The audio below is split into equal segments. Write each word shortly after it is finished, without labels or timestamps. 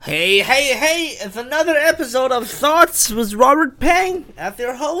Hey, it's another episode of Thoughts with Robert Payne, as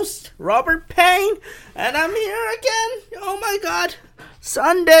your host, Robert Payne, and I'm here again. Oh my god,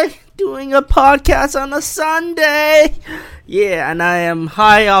 Sunday, doing a podcast on a Sunday. Yeah, and I am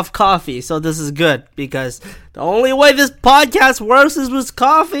high off coffee, so this is good, because the only way this podcast works is with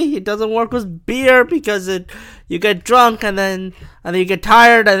coffee. It doesn't work with beer, because you get drunk, and then you get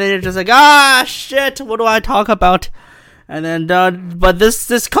tired, and then you're just like, shit, what do I talk about? And then, but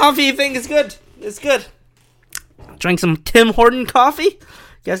this coffee thing is good. It's good. Drank some Tim Horton coffee.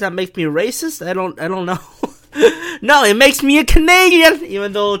 Guess that makes me racist. I don't know. No, it makes me a Canadian.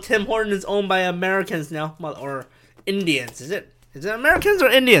 Even though Tim Horton is owned by Americans now, or Indians. Is it Americans or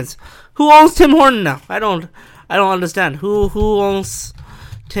Indians? Who owns Tim Horton now? I don't understand. Who owns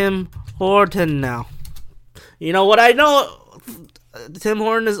Tim Horton now? You know what I know? Tim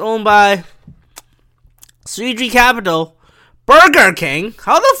Horton is owned by 3G Capital. Burger King?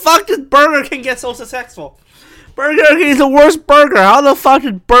 How the fuck did Burger King get so successful? Burger King is the worst burger. How the fuck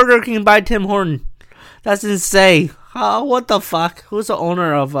did Burger King buy Tim Horton? That's insane. What the fuck? Who's the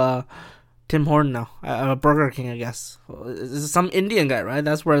owner of Tim Horton now? Burger King, I guess. It's some Indian guy, right?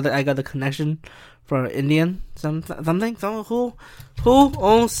 That's where I got the connection for Indian something. So who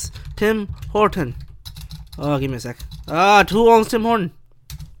owns Tim Horton? Oh, give me a sec. Who owns Tim Horton?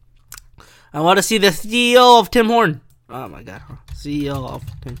 I want to see the CEO of Tim Horton. Oh my god, CEO of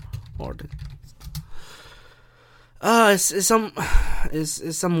Tim Horton. It's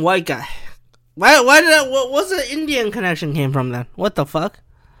some white guy. What's the Indian connection came from then? What the fuck?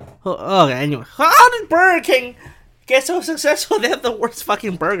 Okay, anyway. How did Burger King get so successful? They have the worst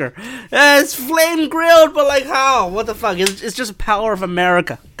fucking burger. It's flame grilled, but like how? What the fuck? It's just the power of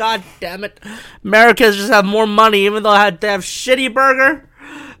America. God damn it. Americans just have more money, even though they have shitty burger.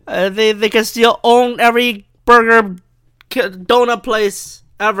 They can still own every burger donut place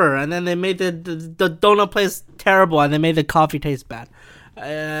ever, and then they made the donut place terrible, and they made the coffee taste bad.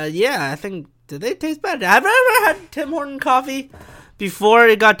 Yeah, I think, did they taste bad? Have I ever had Tim Horton coffee before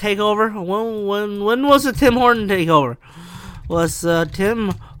it got takeover? When was the Tim Horton takeover? Was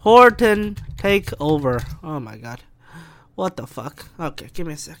Tim Horton takeover? Oh my god. What the fuck? Okay, give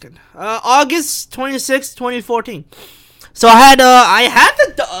me a second. August 26th, 2014. So I had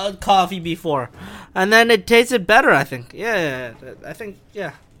the coffee before, and then it tasted better, I think. Yeah,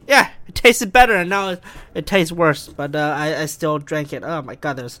 it tasted better, and now it tastes worse. But I still drank it. Oh my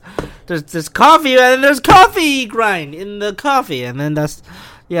god, there's coffee, and there's coffee grind in the coffee, and then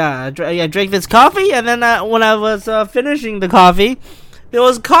I drank this coffee, and then when I was finishing the coffee, there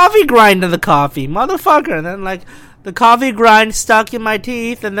was coffee grind in the coffee, motherfucker. And then the coffee grind stuck in my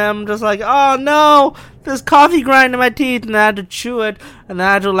teeth, and then I'm just like, oh no, there's coffee grind in my teeth, and I had to chew it, and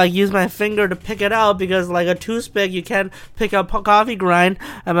I had to use my finger to pick it out, because like a toothpick, you can't pick up coffee grind,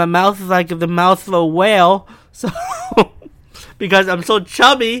 and my mouth is like the mouth of a whale, so, because I'm so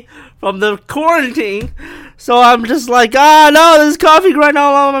chubby from the quarantine, so I'm just like, no, there's coffee grind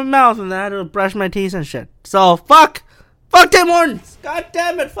all over my mouth, and I had to brush my teeth and shit, so, fuck Tim Hortons! God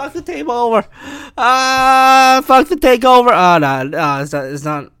damn it! Fuck the takeover! Fuck the takeover! No, it's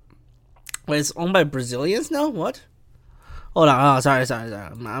not. Wait, it's owned by Brazilians now? What? Hold on. Oh, sorry.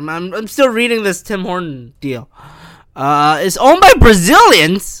 I'm still reading this Tim Horton deal. It's owned by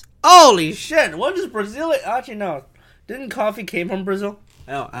Brazilians? Holy shit! What is Brazilian? Actually, no. Didn't coffee came from Brazil?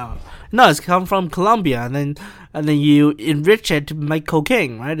 I don't. No, it's come from Colombia, and then you enrich it to make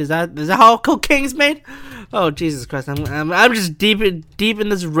cocaine, right? Is that how cocaine is made? Oh Jesus Christ! I'm just deep in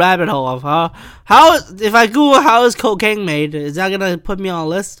this rabbit hole of how if I Google how is cocaine made, is that gonna put me on a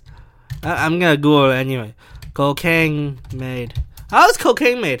list? I'm gonna Google it anyway. Cocaine made. How is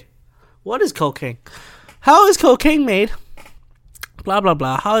cocaine made? What is cocaine? How is cocaine made? Blah blah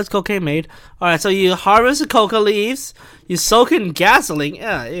blah. How is cocaine made? All right, so you harvest the coca leaves, you soak it in gasoline.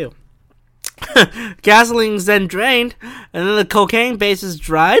 Yeah, ew. Gasoline is then drained, and then the cocaine base is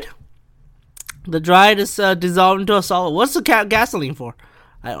dried. The dried is dissolved into a solid. What's the gasoline for?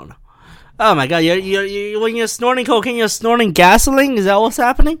 I don't know. Oh my god, you when you're snorting cocaine, you're snorting gasoline? Is that what's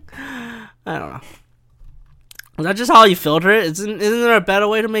happening? I don't know. Is that just how you filter it? Isn't there a better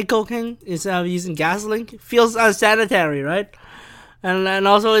way to make cocaine instead of using gasoline? It feels unsanitary, right? And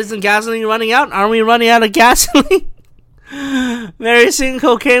also, isn't gasoline running out? Aren't we running out of gasoline? Very soon,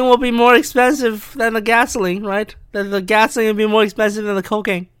 cocaine will be more expensive than the gasoline, right? The gasoline will be more expensive than the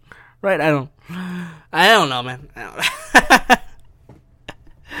cocaine, right? I don't know, man.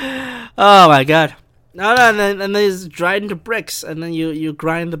 Oh my god. No, and then it's dried into bricks, and then you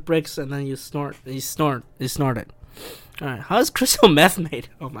grind the bricks, and then you snort it. Alright, how is crystal meth made?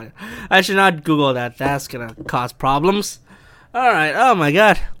 Oh my god. I should not Google that. That's gonna cause problems. Alright, oh my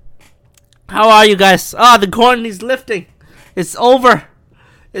god. How are you guys? The quarantine's lifting. It's over.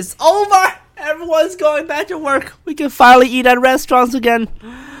 It's over! Everyone's going back to work. We can finally eat at restaurants again.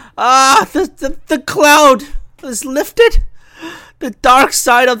 The cloud is lifted. The dark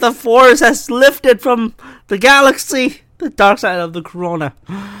side of the force has lifted from the galaxy. The dark side of the corona.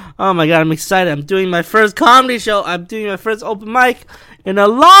 Oh my god, I'm excited. I'm doing my first comedy show. I'm doing my first open mic in a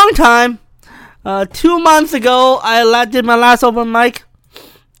long time. 2 months ago, I did my last open mic.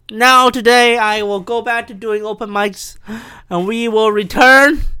 Now, today, I will go back to doing open mics. And we will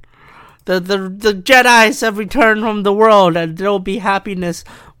return. The Jedis have returned from the world. And there will be happiness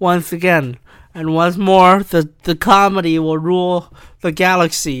once again. And once more, the comedy will rule the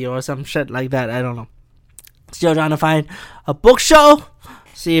galaxy. Or some shit like that. I don't know. Still trying to find a book show.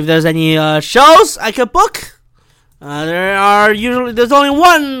 See if there's any shows I could book. There's only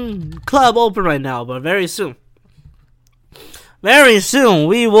one club open right now, but very soon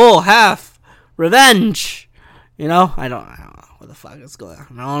we will have revenge. You know, I don't know what the fuck is going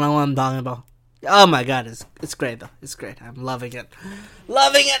on. I don't know what I'm talking about. Oh my god, it's great though. It's great. I'm loving it.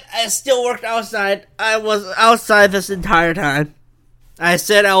 I still worked outside. I was outside this entire time. I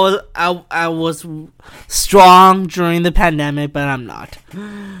said I was strong during the pandemic, but I'm not.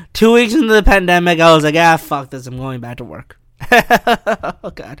 2 weeks into the pandemic, I was like, fuck this, I'm going back to work.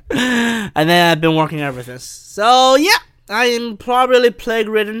 Oh god. And then I've been working ever since. So yeah, I am probably plague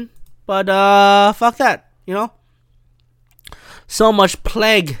ridden, but fuck that, you know? So much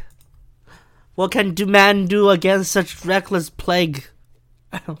plague. What can man do against such reckless plague?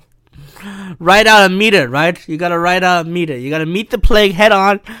 Write out a meter, right? You gotta write out a meter. You gotta meet the plague head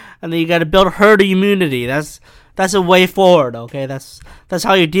on, and then you gotta build herd immunity. That's a way forward, okay? That's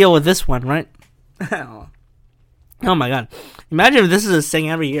how you deal with this one, right? Oh my god. Imagine if this is a thing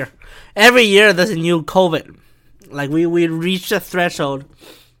every year. Every year there's a new COVID. Like we reach a threshold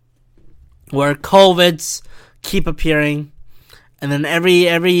where COVIDs keep appearing. And then every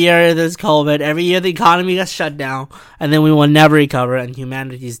year there's COVID. Every year the economy gets shut down. And then we will never recover and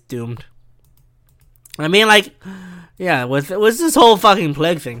humanity's doomed. I mean, like, yeah, with this whole fucking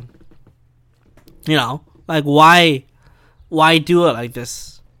plague thing. You know, like why do it like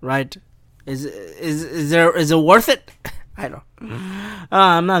this, right? Is it worth it? I don't.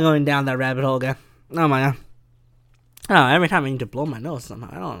 I'm not going down that rabbit hole again. Oh my god. Oh, every time I need to blow my nose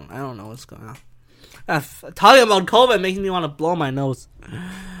somehow. I don't know what's going on. Talking about COVID makes me want to blow my nose.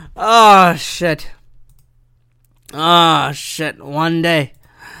 Oh shit. One day,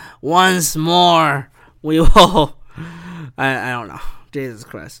 once more, we will. I don't know. Jesus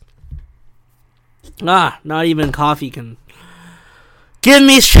Christ. Not even coffee can give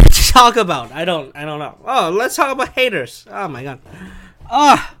me shit to talk about. I don't know. Oh, let's talk about haters. Oh my god.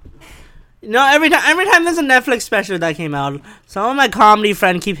 You know, every time there's a Netflix special that came out, some of my comedy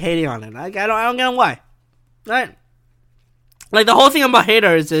friends keep hating on it. Like I don't get why. Right? Like the whole thing about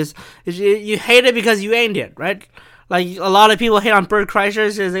haters is you hate it because you ain't it, right? Like a lot of people hate on Bert Kreischer.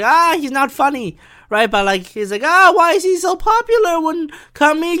 He's like, he's not funny, right? But like he's like, why is he so popular when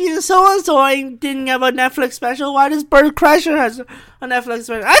comedian so and so didn't have a Netflix special? Why does Bert Kreischer has a Netflix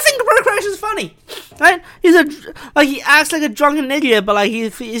special? I think Bert Kreischer's funny, right? He acts like a drunken idiot, but like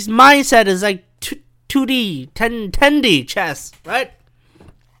his mindset is like 2D, 10D chess, right?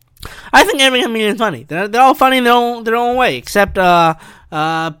 I think every comedian is funny. They're all funny in their own way, except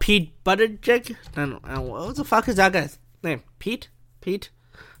Pete Buttigieg. I don't know, what the fuck is that guy's name? Pete, the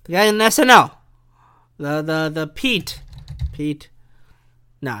guy in SNL. The Pete.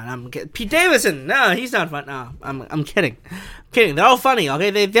 No, I'm kidding. Pete Davidson. No, he's not fun. No, I'm kidding. They're all funny.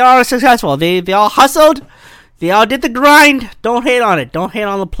 Okay, they all successful. They all hustled. They all did the grind. Don't hate on it. Don't hate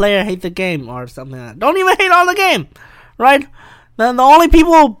on the player. Hate the game or something like that. Don't even hate on the game, right? Then the only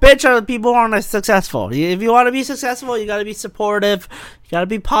people who bitch are the people who aren't as successful. If you want to be successful, you gotta be supportive. You gotta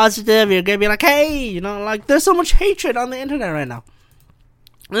be positive. You're gonna be like, hey, you know, like there's so much hatred on the internet right now.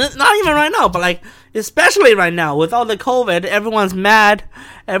 Not even right now, but like especially right now with all the COVID, everyone's mad.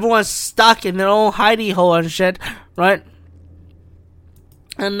 Everyone's stuck in their own hidey hole and shit, right?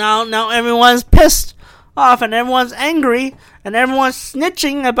 And now everyone's pissed off and everyone's angry and everyone's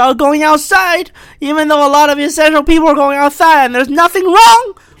snitching about going outside, even though a lot of essential people are going outside, and there's nothing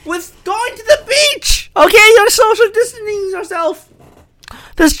wrong with going to the beach. Okay, you're social distancing yourself.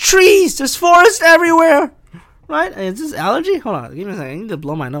 There's trees, there's forest everywhere, right? Is this allergy? Hold on, give me a second. I need to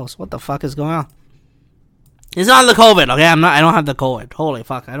blow my nose. What the fuck is going on? It's not the COVID, okay? I don't have the COVID. Holy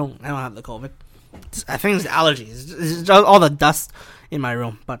fuck, I don't have the COVID. I think it's allergies. It's just all the dust in my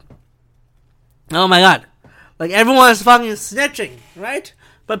room, but oh my god. Like, everyone's fucking snitching, right?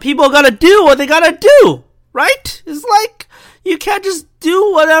 But people gotta do what they gotta do, right? It's like, You can't just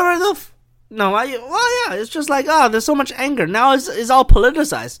do whatever the. It's just like, there's so much anger. Now it's all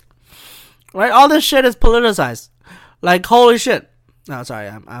politicized. Right? All this shit is politicized. Like, holy shit. No, sorry.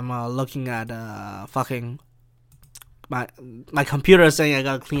 I'm looking at fucking my computer is saying I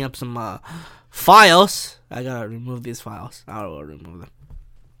gotta clean up some files. I gotta remove these files. I will remove them.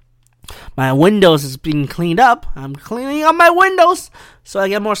 My Windows is being cleaned up. I'm cleaning up my Windows so I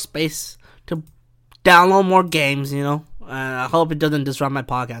get more space to download more games, you know. I hope it doesn't disrupt my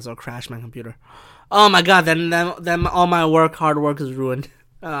podcast or crash my computer. Oh my god, then all my hard work is ruined.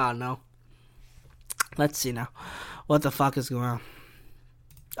 Oh no. Let's see now. What the fuck is going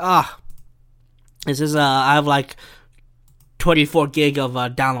on? This is I have like 24 gig of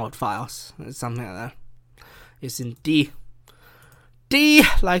download files. It's something like that. It's in D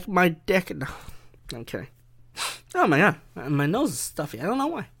like my dick. No, I'm kidding. Oh my god, my nose is stuffy. I don't know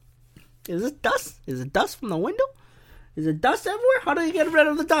why. Is it dust? Is it dust from the window? Is it dust everywhere? How do you get rid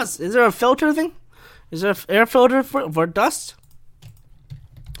of the dust? Is there a filter thing? Is there an air filter for dust?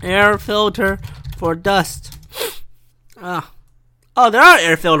 Air filter for dust. There are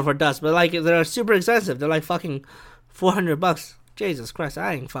air filter for dust, but like they're super expensive. They're like fucking $400. Jesus Christ,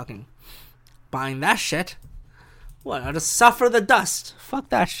 I ain't fucking buying that shit. What? I'll just suffer the dust. Fuck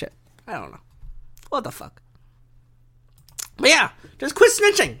that shit. I don't know. What the fuck? But yeah, just quit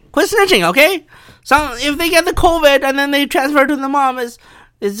snitching. Quit snitching, okay? So if they get the COVID and then they transfer to the mom, it's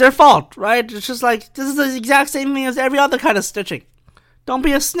their fault, right? It's just like, this is the exact same thing as every other kind of snitching. Don't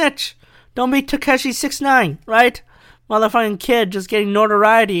be a snitch. Don't be Takeshi 69, right? Motherfucking kid just getting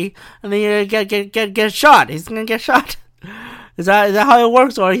notoriety and then you get shot. He's gonna get shot. Is that how it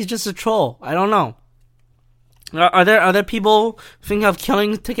works, or he's just a troll? I don't know. Are there people thinking of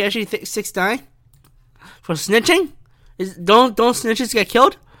killing Takeshi 69 for snitching? Don't snitches get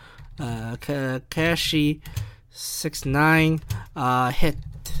killed? Takeshi 69 hit.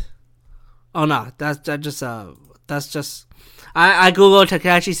 Oh no, that's just I googled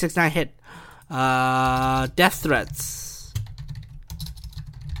Takeshi 69 hit. Death threats.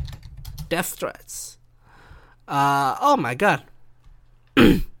 Oh my god.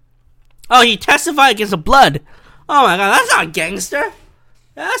 Oh, he testified against the blood. Oh my god, that's not gangster.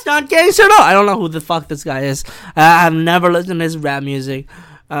 That's not gangster at all. I don't know who the fuck this guy is. I've never listened to his rap music.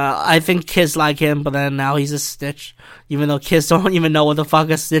 I think kids like him, but then now he's a snitch. Even though kids don't even know what the fuck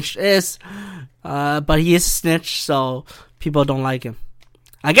a snitch is. But he is a snitch, so people don't like him.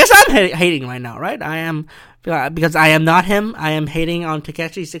 I guess I'm hating right now, right? I am, because I am not him. I am hating on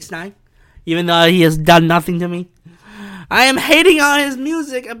Takeshi 69, even though he has done nothing to me. I am hating on his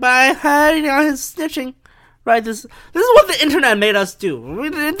music, but I'm hating on his snitching. Right, this is what the internet made us do.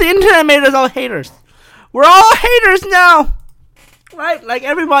 The internet made us all haters. We're all haters now. Right? Like,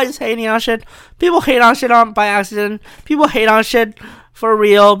 everybody's hating on shit. People hate on shit by accident. People hate on shit for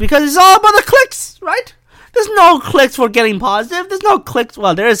real because it's all about the clicks, right? There's no clicks for getting positive. There's no clicks.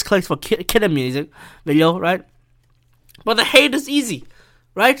 Well, there is clicks for kid music video, right? But the hate is easy,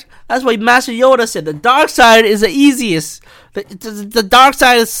 right? That's what Master Yoda said. The dark side is the easiest. The dark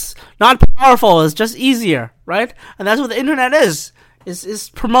side is not powerful. It's just easier, right? And that's what the internet is. Is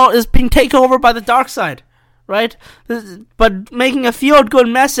being taken over by the dark side, right? But making a feel-good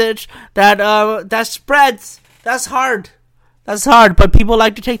message that spreads, that's hard. That's hard. But people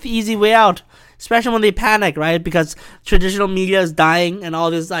like to take the easy way out, especially when they panic, right? Because traditional media is dying, and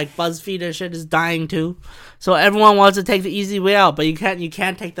all this like BuzzFeed and shit is dying too. So everyone wants to take the easy way out, but you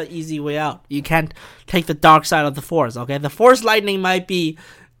can't take the easy way out. You can't take the dark side of the Force, okay? The Force lightning might be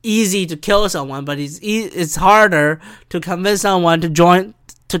easy to kill someone, but it's harder to convince someone to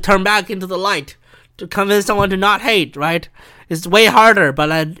turn back into the light, to convince someone to not hate, right? It's way harder,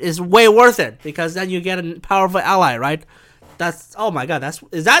 but it's way worth it, because then you get a powerful ally, right? Oh my god, is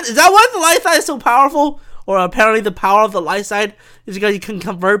that why the light side is so powerful? Or apparently the power of the light side is because you can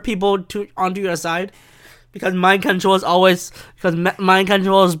convert people onto your side? Because mind control is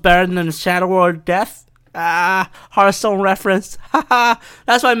better than Shadow World Death. Hearthstone reference.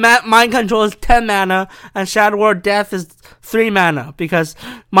 That's why mind control is 10 mana and Shadow World Death is 3 mana. Because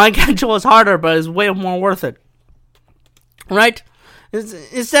mind control is harder, but it's way more worth it. Right?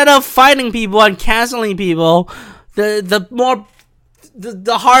 Instead of fighting people and canceling people, the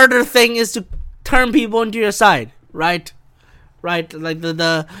harder thing is to turn people into your side. Right? Like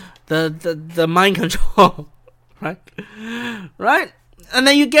the mind control, right? And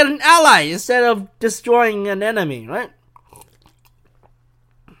then you get an ally instead of destroying an enemy, right?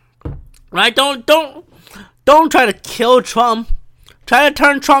 Don't try to kill Trump. Try to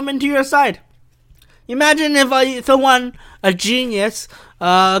turn Trump into your side. Imagine if a genius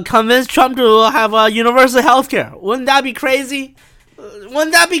convince Trump to have universal health care. Wouldn't that be crazy?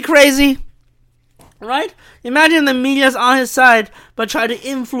 Wouldn't that be crazy? Right? Imagine the media's on his side, but try to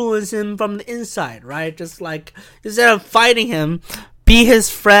influence him from the inside, right? Just like, instead of fighting him, be his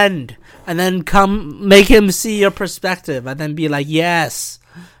friend, and then come make him see your perspective, and then be like, yes,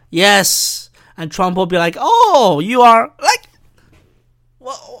 and Trump will be like, oh, you are like,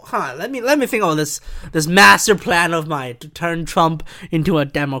 well, let me think of this master plan of mine to turn Trump into a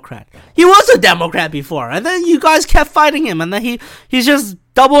Democrat. He was a Democrat before, and then you guys kept fighting him, and then he's just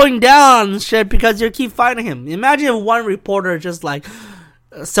doubling down on shit because you keep fighting him. Imagine if one reporter just like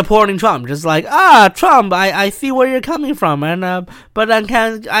supporting Trump, just like, Trump, I see where you're coming from, and but then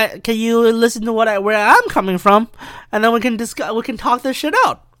can you listen to where I'm coming from, and then we can talk this shit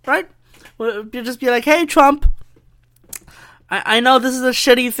out, right? We'll just be like, hey, Trump, I know this is a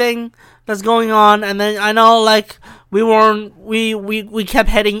shitty thing that's going on, and then I know like we kept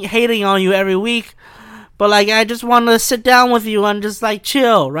hating on you every week, but like I just want to sit down with you and just like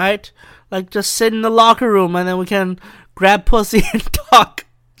chill, right? Like just sit in the locker room and then we can grab pussy and talk,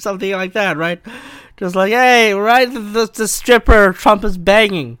 something like that, right? Just like, hey, right, the stripper Trump is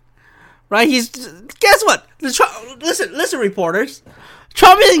banging, right? Guess what? Listen, reporters,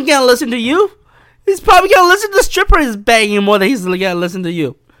 Trump isn't gonna listen to you. He's probably gonna listen to the stripper is banging more than he's gonna listen to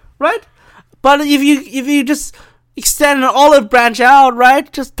you, right? But if you just extend an olive branch out, right?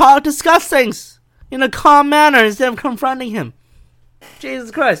 Just discuss things in a calm manner instead of confronting him. Jesus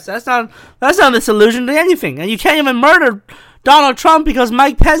Christ, that's not the solution to anything. And you can't even murder Donald Trump because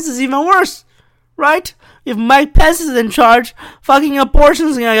Mike Pence is even worse, right? If Mike Pence is in charge, fucking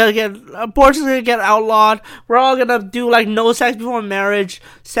abortion's gonna get outlawed. We're all gonna do like no sex before marriage.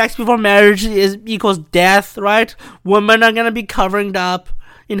 Sex before marriage equals death, right? Women are gonna be covering up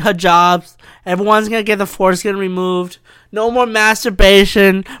in hijabs. Everyone's gonna get the foreskin removed. No more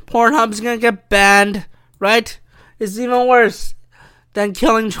masturbation. Pornhub's gonna get banned, right? It's even worse than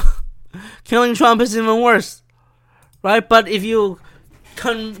killing Trump. Killing Trump is even worse, right? But if you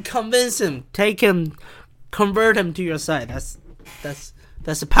convince him, convert him to your side. That's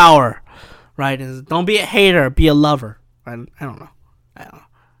the power, right? Don't be a hater, be a lover. I don't know.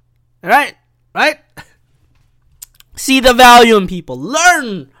 Right? See the value in people.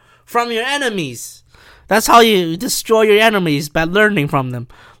 Learn from your enemies. That's how you destroy your enemies, by learning from them.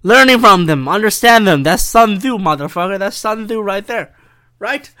 Understand them. That's Sun Tzu, motherfucker. That's Sun Tzu right there.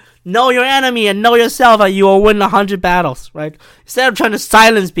 Right? Know your enemy and know yourself, and you will win 100 battles, right? Instead of trying to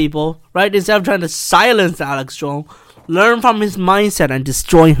silence people, right? Instead of trying to silence Alex Jones, learn from his mindset and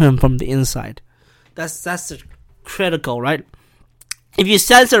destroy him from the inside. That's critical, right? If you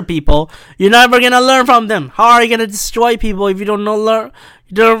censor people, you're never gonna learn from them. How are you gonna destroy people if you don't learn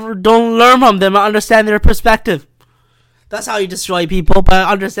from them and understand their perspective? That's how you destroy people, by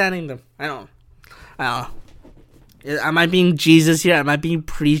understanding them. I don't know. Am I being Jesus here? Am I being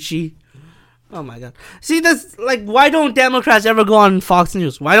preachy? Oh my god. See, that's like, why don't Democrats ever go on Fox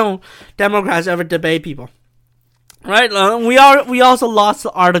News? Why don't Democrats ever debate people? Right? We also lost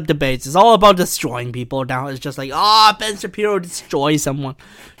the art of debates. It's all about destroying people now. It's just like, Ben Shapiro destroys someone.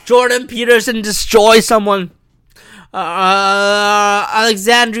 Jordan Peterson destroys someone.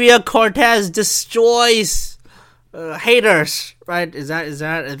 Alexandria Cortez destroys haters. Right? Is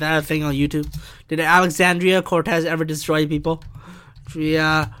that a thing on YouTube? Did Alexandria Cortez ever destroy people?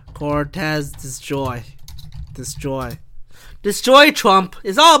 Alexandria Cortez destroy Trump.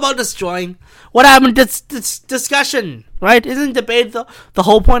 It's all about destroying. What happened to this discussion, right? Isn't debate the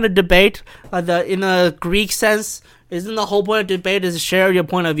whole point of debate? In a Greek sense, isn't the whole point of debate is to share your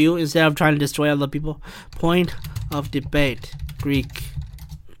point of view instead of trying to destroy other people? Point of debate, Greek.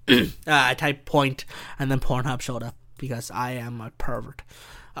 I typed point, and then Pornhub showed up because I am a pervert.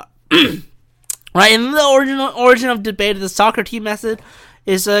 Right, in the origin of debate, the Socrates method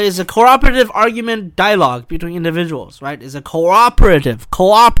is a cooperative argument dialogue between individuals. Right, it's a cooperative.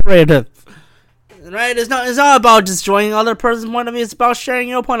 Right, it's not about destroying other person's point of view. It's about sharing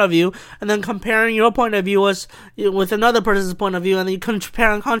your point of view and then comparing your point of view with another person's point of view, and then you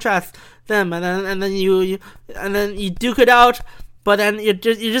compare and contrast them, and then you duke it out. But then you're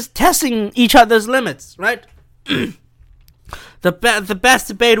just testing each other's limits, right? The best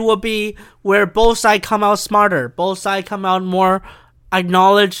debate will be where both sides come out smarter, both sides come out more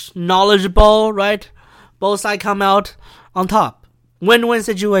knowledgeable, right? Both sides come out on top. Win-win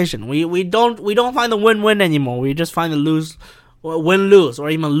situation. We don't find the win-win anymore. We just find the win-lose,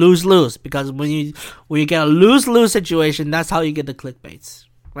 or even lose-lose. Because when you get a lose-lose situation, that's how you get the clickbaits,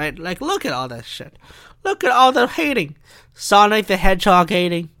 right? Like, look at all that shit. Look at all the hating. Sonic the Hedgehog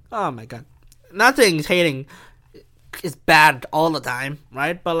hating. Oh my god. Nothing's hating. is bad all the time,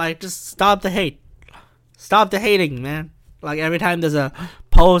 right? But like, just stop the hate. Stop the hating, man. Like every time there's a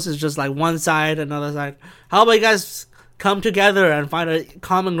post, it's just like one side, another side. How about you guys come together and find a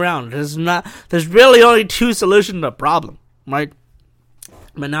common ground? There's really only two solutions to the problem, right?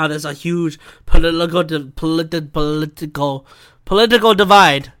 But now there's a huge political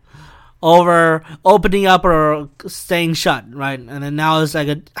divide over opening up or staying shut, right? And then now it's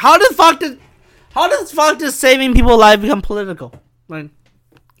like how the fuck does saving people's life become political, right?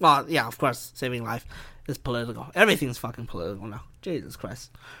 Well, yeah, of course, saving life is political. Everything's fucking political now. Jesus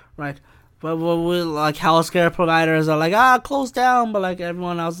Christ, right? But we like healthcare providers are like, close down, but like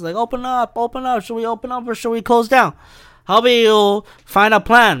everyone else is like, open up. Should we open up or should we close down? How about you find a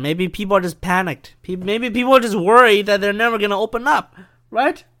plan? Maybe people are just panicked. Maybe people are just worried that they're never gonna open up,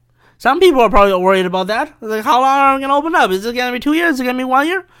 right? Some people are probably worried about that. Like, how long are we gonna open up? Is it gonna be 2 years? Is it gonna be 1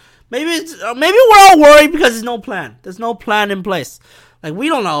 year? Maybe we're all worried because there's no plan. There's no plan in place. Like, we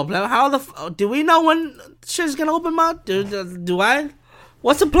don't know. How do we know when shit's gonna open up? Do I?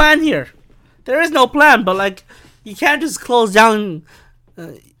 What's the plan here? There is no plan, but like, you can't just close down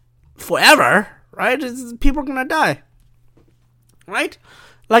forever, right? People are gonna die, right?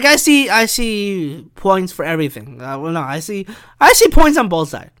 Like, I see points for everything. I see points on both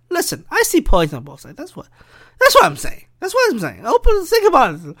sides. Listen, I see points on both sides. That's what I'm saying. Think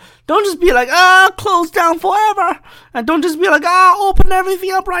about it. Don't just be like, close down forever. And don't just be like, open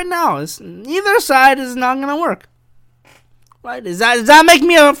everything up right now. Neither side is not gonna work. Right? Does that make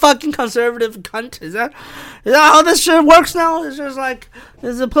me a fucking conservative cunt? Is that how this shit works now? It's just like,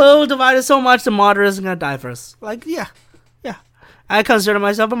 there's a political divide so much, the moderate is gonna die first. Like, yeah. I consider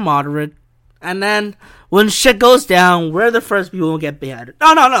myself a moderate. And then, when shit goes down, we're the first people who get beheaded.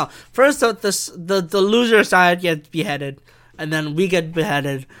 No. First, the loser side gets beheaded. And then we get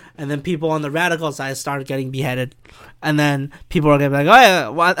beheaded. And then people on the radical side start getting beheaded. And then people are going to be like, oh yeah.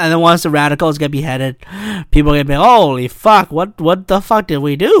 What? And then once the radicals get beheaded, people are going to be like, holy fuck, what the fuck did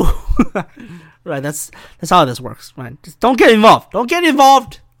we do? Right, that's how this works, right? Just don't get involved.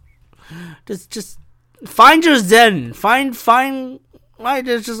 Just find your zen. Find, right?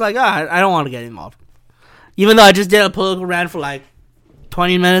 It's just like, I don't want to get involved. Even though I just did a political rant for like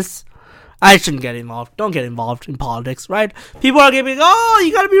 20 minutes, I shouldn't get involved. Don't get involved in politics, right? People are giving,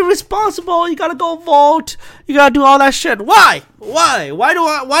 you gotta be responsible. You gotta go vote. You gotta do all that shit. Why? Why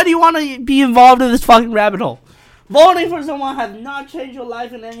do you want to be involved in this fucking rabbit hole? Voting for someone has not changed your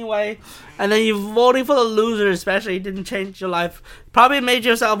life in any way, and then you voting for the loser especially didn't change your life. Probably made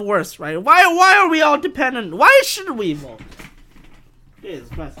yourself worse, right? Why are we all dependent? Why should we vote? Jesus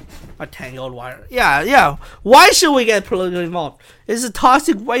Christ. A tangled wire. Yeah. Why should we get politically involved? It's a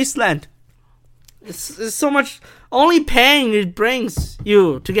toxic wasteland. It's so much only pain it brings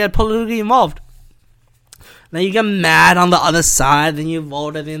you to get politically involved. Then you get mad on the other side, then you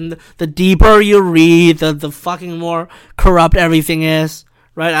vote, and then the deeper you read, the fucking more corrupt everything is.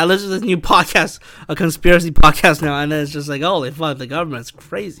 Right? I listen to this new podcast, a conspiracy podcast now, and it's just like, holy fuck, the government's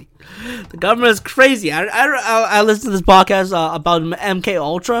crazy. The government is crazy. I listened to this podcast about MK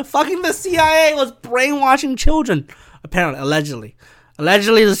Ultra. Fucking the CIA was brainwashing children, apparently, allegedly.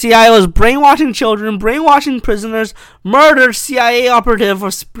 Allegedly, the CIA was brainwashing children, brainwashing prisoners, murdered CIA operative for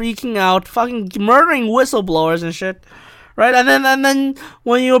speaking out, fucking murdering whistleblowers and shit. Right? And then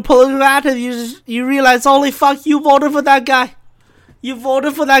when you're politically active, you realize, holy fuck, you voted for that guy. You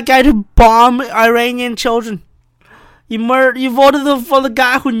voted for that guy to bomb Iranian children. You voted for the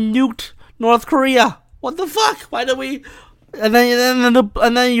guy who nuked North Korea. What the fuck? Why did we? And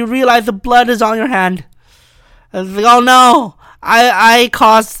then you realize the blood is on your hand. And it's like, oh no, I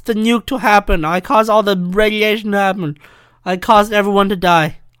caused the nuke to happen. I caused all the radiation to happen. I caused everyone to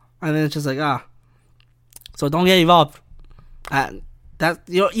die. And then it's just like, so don't get involved.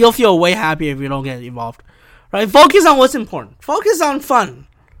 You'll feel way happier if you don't get involved. Right? Focus on what's important. Focus on fun.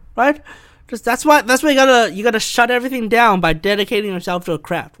 Right? That's why you gotta shut everything down by dedicating yourself to a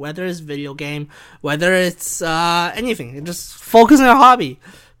craft. Whether it's video game, whether it's anything. Just focus on a hobby.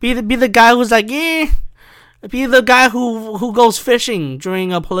 Be the guy who's like, Be the guy who goes fishing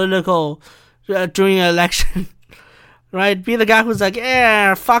during a during an election. Right? Be the guy who's like,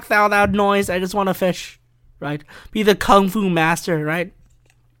 fuck all that noise, I just want to fish. Right? Be the kung fu master, right?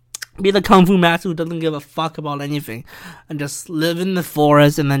 Be the kung fu master who doesn't give a fuck about anything and just live in the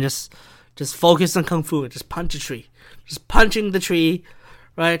forest and then just focus on kung fu and just punch a tree. Just punching the tree,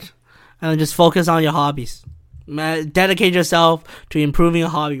 right? And then just focus on your hobbies. Dedicate yourself to improving a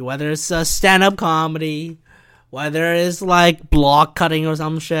hobby, whether it's stand-up comedy, whether it's like block cutting or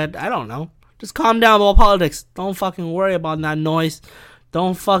some shit. I don't know. Just calm down about politics. Don't fucking worry about that noise.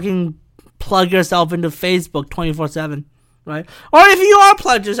 Don't fucking plug yourself into Facebook 24/7, right? Or if you are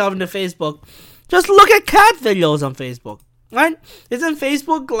plugged yourself into Facebook, just look at cat videos on Facebook, right? Isn't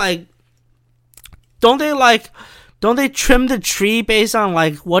Facebook like, don't they trim the tree based on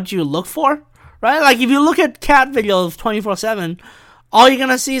like what you look for, right? Like if you look at cat videos 24/7, all you're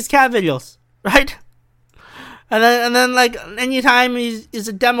gonna see is cat videos, right? And then like anytime he's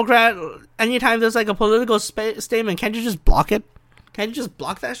a Democrat, anytime there's like a political statement, can't you just block it? Can't you just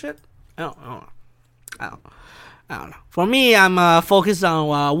block that shit? I don't know. For me, I'm focused on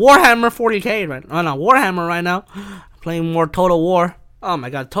Warhammer 40k right. Oh no, Warhammer right now. Playing more Total War. Oh my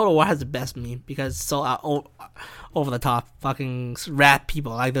god, Total War has the best meme because it's so over the top. Fucking rat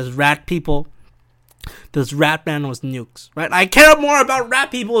people, like there's rat people. This rat man with nukes, right? I care more about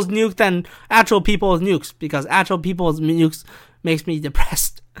rat people's nukes than actual people's nukes because actual people's nukes makes me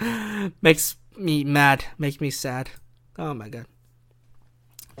depressed, makes me mad, makes me sad. Oh my god.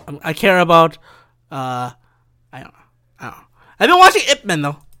 I care about. I don't know. I've been watching Ip Man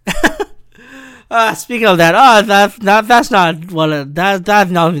though. Speaking of that, that's not what that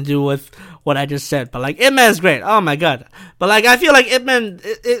has nothing to do with what I just said. But like Ip Man is great. Oh my god. But like I feel like Ip Man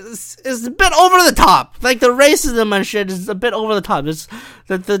is a bit over the top. Like the racism and shit is a bit over the top. It's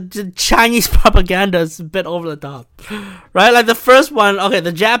the Chinese propaganda is a bit over the top, right? Like the first one, okay,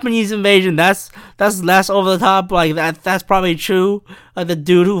 the Japanese invasion, that's less over the top. Like that's probably true. Like the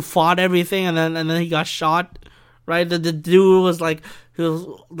dude who fought everything and then he got shot, right? The dude was like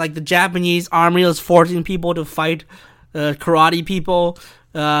the Japanese army was forcing people to fight karate people.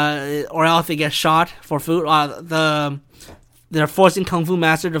 Or else they get shot for food. They're forcing Kung Fu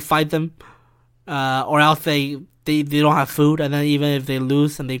Master to fight them. Or else they don't have food, and then even if they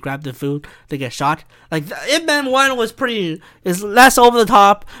lose and they grab the food, they get shot. Like Ip Man 1 is less over the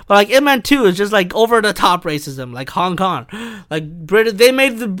top, but like Ip Man 2 is just like over the top racism, like Hong Kong. Like they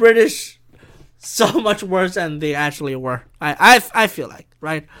made the British so much worse than they actually were. I feel like,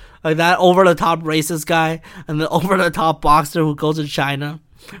 right? Like that over-the-top racist guy and the over-the-top boxer who goes to China.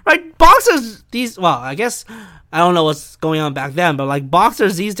 Right? Boxers, I guess, I don't know what's going on back then, but like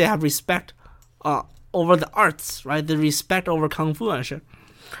boxers these days have respect over the arts, right? The respect over Kung Fu and shit.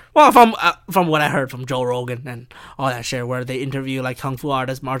 Well, from what I heard from Joe Rogan and all that shit, where they interview like Kung Fu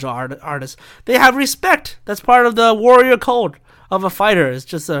artists, martial artists, they have respect. That's part of the warrior code of a fighter. It's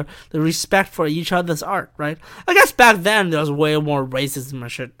just the respect for each other's art, right? I guess back then there was way more racism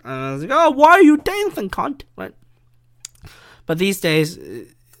and shit. And I was like, oh, why are you dancing, cunt? Right? But these days,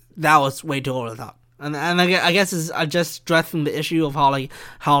 that was way too over the top. And I guess it's just stressing the issue of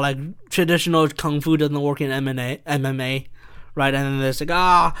how traditional kung fu doesn't work in MMA, right? And then there's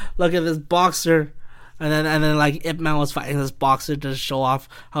like, look at this boxer, and then like Ip Man was fighting this boxer to show off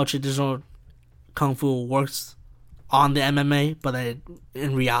how traditional kung fu works on the MMA, but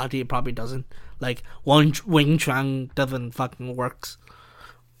in reality it probably doesn't. Like Wing Chun doesn't fucking works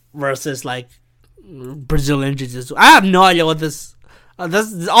versus like Brazilian Jiu-Jitsu. I have no idea what this.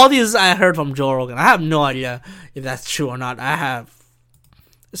 All these I heard from Joe Rogan. I have no idea if that's true or not.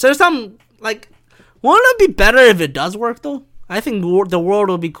 So there's some like, wouldn't it be better if it does work though? I think the world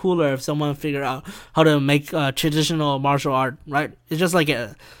would be cooler if someone figured out how to make traditional martial art. Right? It's just like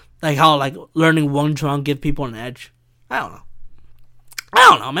how like learning Wing Chun give people an edge. I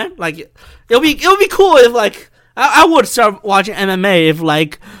don't know, man. Like it'll be cool if like I would start watching MMA if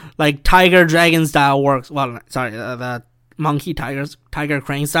like Tiger Dragon style works. Well, sorry, the Monkey Tiger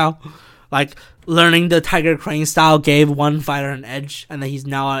Crane style. Like learning the Tiger Crane style gave one fighter an edge, and then he's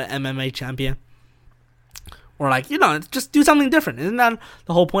now an MMA champion. Or like, just do something different. Isn't that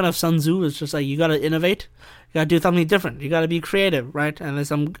the whole point of Sun Tzu? It's just like you gotta innovate, you gotta do something different, you gotta be creative, right? And then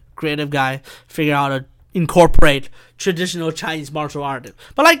some creative guy figure out how to incorporate traditional Chinese martial art.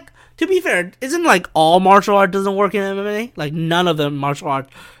 But like, to be fair, isn't like all martial art doesn't work in MMA? Like none of the martial art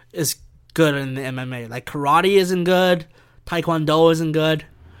is good in the MMA. Like karate isn't good, taekwondo isn't good.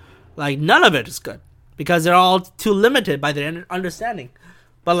 Like none of it is good because they're all too limited by their understanding.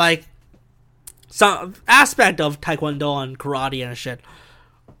 But like some aspect of taekwondo and karate and shit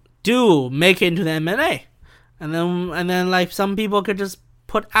do make it into the MMA. And then like some people could just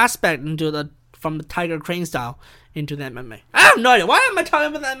put aspect into from the Tiger Crane style into the MMA. I have no idea. Why am I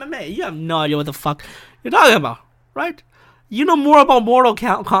talking about the MMA? You have no idea what the fuck you're talking about, right? You know more about Mortal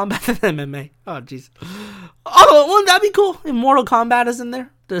Kombat than MMA. Oh, jeez. Oh, wouldn't that be cool if Mortal Kombat is in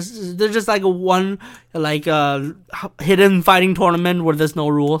there? There's just like one hidden fighting tournament where there's no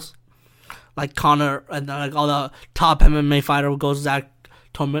rules. Like Conor and like all the top MMA fighter goes to that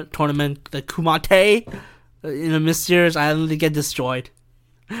tournament, the Kumite, in a mysterious island, they get destroyed.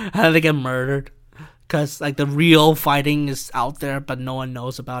 And they get murdered because like the real fighting is out there, but no one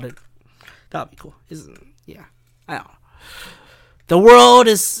knows about it. That'd be cool. Yeah, I don't know. The world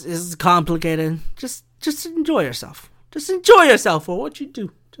is complicated. Just enjoy yourself. Just enjoy yourself for what you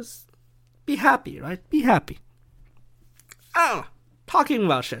do. Just be happy, right? Be happy. I don't know. Talking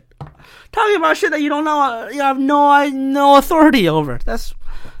about shit that you don't know, you have no authority over. That's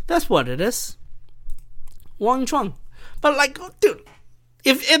what it is. Wang Chuang. But like, dude,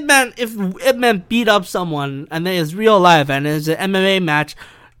 if Ip Man beat up someone and then it's real life and it's an MMA match,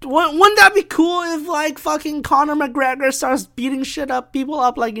 wouldn't that be cool if like fucking Conor McGregor starts beating people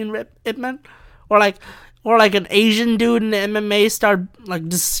up like in Ip Man, or like an Asian dude in the MMA like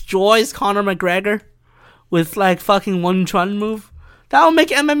destroys Conor McGregor with like fucking Wang Chuan move? That would make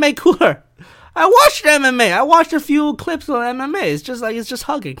MMA cooler. I watched MMA. I watched a few clips of MMA. It's just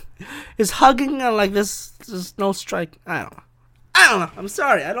hugging. It's hugging and like there's no strike. I don't know. I'm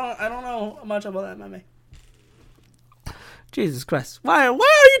sorry. I don't know much about MMA. Jesus Christ. Why are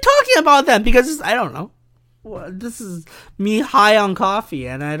you talking about that? Because I don't know. Well, this is me high on coffee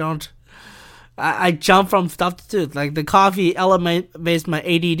and I jump from stuff to tooth. Like the coffee elevates my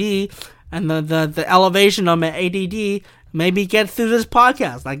ADD, and the elevation of my ADD maybe get through this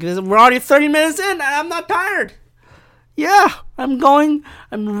podcast. Like we're already 30 minutes in and I'm not tired. Yeah, I'm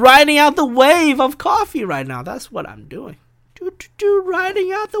riding out the wave of coffee right now. That's what I'm doing.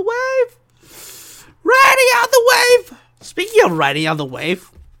 Riding out the wave. Riding out the wave. Speaking of riding out the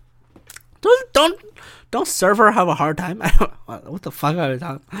wave, don't surfer have a hard time? What the fuck are we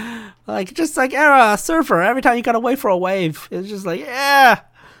talking? Like just like era surfer. Every time you gotta wait for a wave, it's just like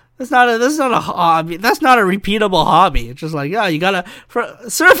That's not a hobby. That's not a repeatable hobby. It's just like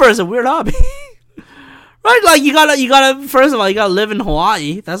surfer is a weird hobby, right? Like you gotta first of all you gotta live in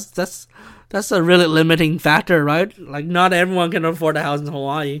Hawaii. That's a really limiting factor, right? Like not everyone can afford a house in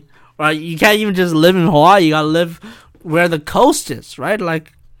Hawaii, right? You can't even just live in Hawaii. You gotta live where the coast is, right?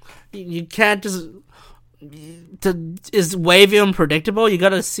 Like you can't just. Is wave unpredictable? You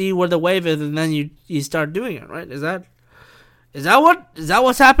gotta see where the wave is, and then you start doing it, right? Is that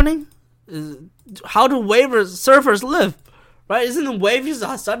what's happening? How do surfers live? Right? Isn't the wave just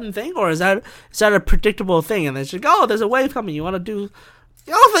a sudden thing, or is that a predictable thing? And they should go, there's a wave coming. You want to do?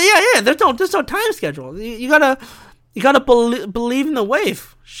 Oh yeah. There's no time schedule. You gotta believe in the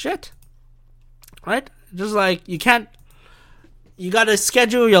wave. Shit. Right? Just like you can't. You gotta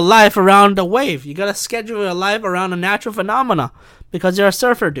schedule your life around the wave. You gotta schedule your life around a natural phenomena because you're a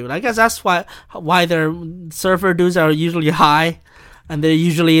surfer dude. I guess that's why their surfer dudes are usually high, and they're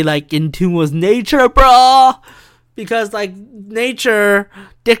usually like in tune with nature, bro. Because like nature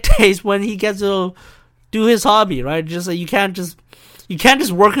dictates when he gets to do his hobby, right? Just like you can't just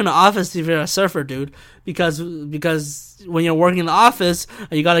work in the office if you're a surfer dude, because when you're working in the office,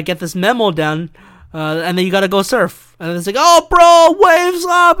 you gotta get this memo done. And then you gotta go surf. And it's like, oh, bro, waves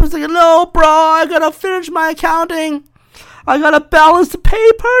up. It's like, no, bro, I gotta finish my accounting. I gotta balance the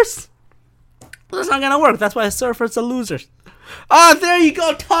papers. That's not gonna work. That's why surfers are losers. There you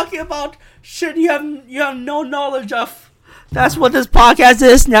go, talking about shit you have no knowledge of. That's what this podcast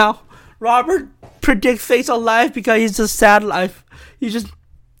is now. Robert predicts face of life because he's a sad life. He's just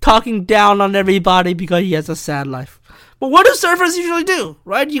talking down on everybody because he has a sad life. But what do surfers usually do,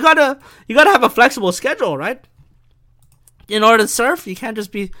 right? You gotta have a flexible schedule, right? In order to surf, you can't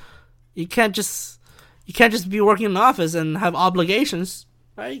just be working in the office and have obligations,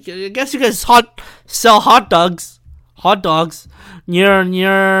 right? I guess you guys sell hot dogs near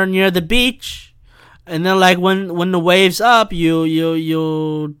the beach, and then like when the waves up,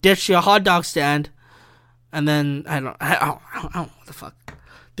 you ditch your hot dog stand, and then I don't know what the fuck.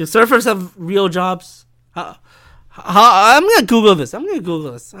 Do surfers have real jobs? I'm gonna Google this.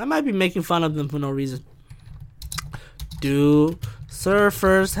 I might be making fun of them for no reason. Do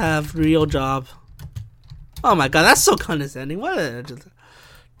surfers have real jobs? Oh my god, that's so condescending. What?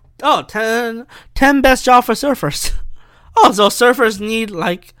 10 best job for surfers. Oh, so surfers need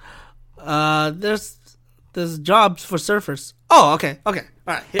like there's jobs for surfers. Oh, okay. All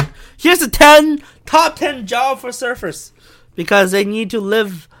right. Here's the top 10 job for surfers, because they need to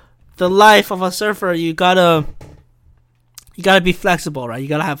live the life of a surfer. You gotta be flexible, right? You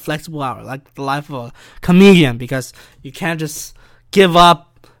gotta have flexible hours, like the life of a comedian, because you can't just give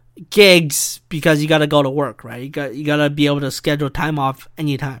up gigs because you gotta go to work, right? You gotta be able to schedule time off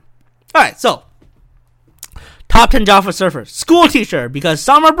anytime. All right, so top 10 job for surfers: school teacher, because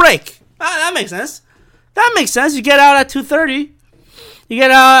summer break. That makes sense. You get out at 2:30, you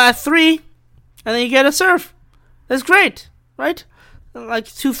get out at 3, and then you get a surf. That's great, right? Like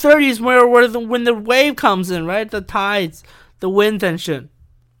 2:30 is when the wave comes in, right? The tides, the wind and shit.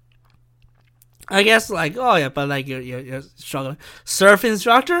 I guess like, oh yeah, but like you're struggling. Surf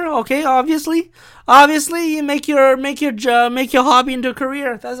instructor, okay, obviously you make your hobby into a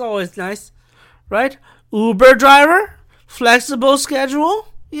career. That's always nice, right? Uber driver, flexible schedule,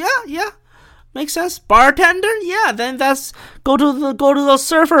 yeah, makes sense. Bartender, yeah, then that's go to those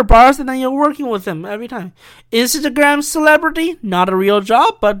surfer bars and then you're working with them every time. Instagram celebrity, not a real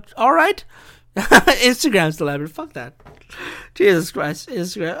job, but all right. Instagram celebrity, fuck that. Jesus Christ,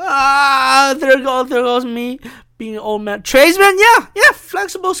 Instagram. There goes me being an old man. Tradesman, yeah,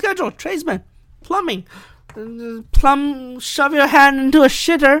 flexible schedule. Tradesman, plumbing, shove your hand into a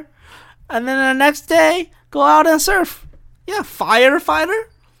shitter, and then the next day go out and surf. Yeah, firefighter.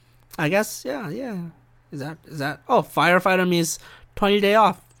 I guess, yeah. Is that? Oh, firefighter means 20-day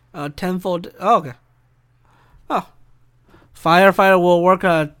off, tenfold. Oh, okay. Oh, firefighter will work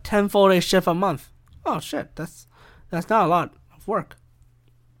a 10-day shift a month. Oh shit, that's not a lot of work.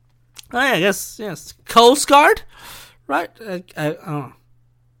 Oh, yeah, I guess, yes. Coast Guard, right? I don't know.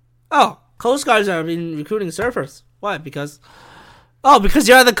 Oh, Coast Guards have been recruiting surfers. Why? Because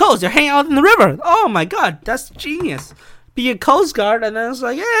you're at the coast. You're hanging out in the river. Oh my god, that's genius. Be a Coast Guard, and then it's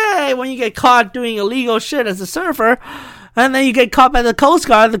like, hey, when you get caught doing illegal shit as a surfer, and then you get caught by the Coast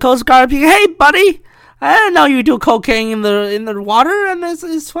Guard be, hey, buddy, I didn't know you do cocaine in the water, and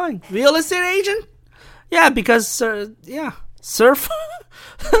it's fine. Real estate agent? Yeah, because, surf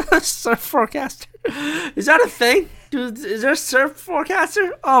forecaster. Is that a thing? Dude, is there a surf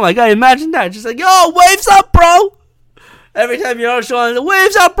forecaster? Oh my god, imagine that. Just like, yo, waves up, bro! Every time you're showing the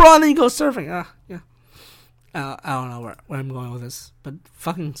waves up, bro, and then you go surfing. Yeah. I don't know where I'm going with this, but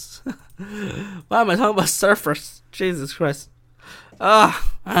fucking... Why am I talking about surfers? Jesus Christ.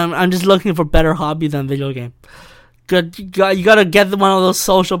 I'm just looking for better hobby than video game. Good, you gotta get one of those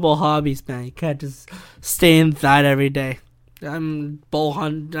sociable hobbies, man. You can't just stay inside every day. I'm bow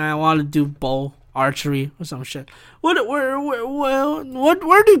hunt. I want to do bow archery or some shit. What do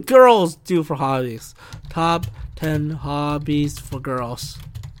girls do for hobbies? Top 10 hobbies for girls.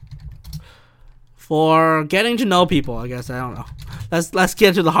 For getting to know people, I guess. I don't know. Let's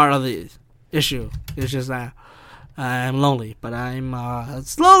get to the heart of the issue. It's just that I'm lonely, but I'm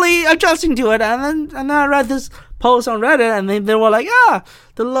slowly adjusting to it. And then I read this post on Reddit, and they were like,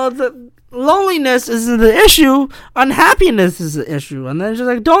 the loneliness isn't the issue, unhappiness is the issue. And then it's just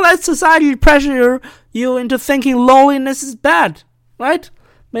like, don't let society pressure you into thinking loneliness is bad, right?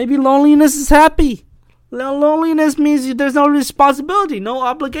 Maybe loneliness is happy. Loneliness means there's no responsibility, no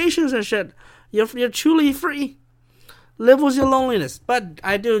obligations and shit. You're truly free. Live with your loneliness. But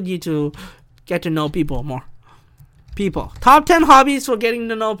I do need to get to know people more. People. Top 10 hobbies for getting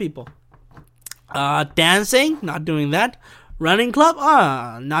to know people. Dancing, not doing that. Running club,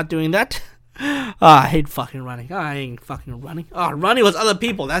 not doing that. I hate fucking running. I ain't fucking running. Running with other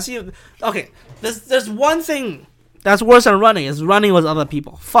people. That's you. Okay, there's one thing that's worse than running is running with other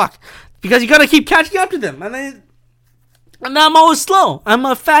people. Fuck. Because you gotta keep catching up to them. And I'm always slow. I'm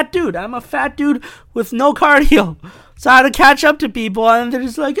a fat dude. With no cardio. So I had to catch up to people, and they're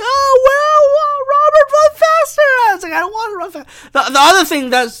just like, Robert, run faster. I was like, I don't want to run fast. The other thing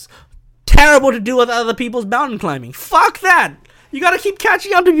that's terrible to do with other people's mountain climbing. Fuck that. You gotta keep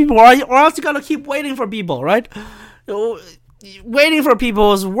catching up to people, or else you gotta keep waiting for people, right? Waiting for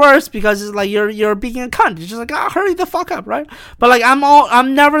people is worse because it's like you're being a cunt. It's just like, hurry the fuck up, right? But like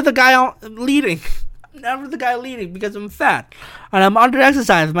I'm never the guy leading. Never the guy leading because I'm fat and I'm under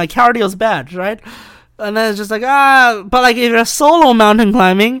exercised. My cardio's bad, right? And then it's just like but like if you're solo mountain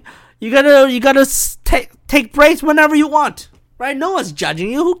climbing, you gotta take breaks whenever you want, right? No one's judging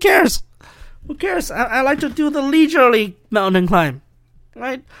you. Who cares? I like to do the leisurely mountain climb,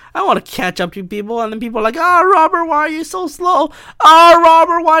 right? I want to catch up to people, and then people are like, Robert, why are you so slow?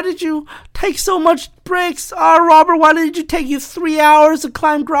 Robert, why did you take so much breaks? Robert, why did it take you 3 hours to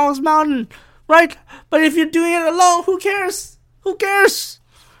climb Grouse Mountain? Right? But if you're doing it alone, who cares?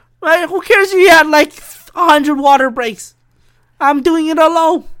 Right? Who cares if you had like 100 water breaks? I'm doing it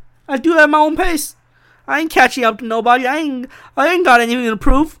alone. I do it at my own pace. I ain't catching up to nobody. I ain't got anything to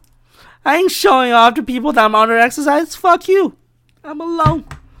prove. I ain't showing off to people that I'm under exercise. Fuck you. I'm alone.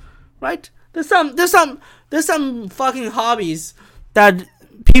 Right? There's some fucking hobbies that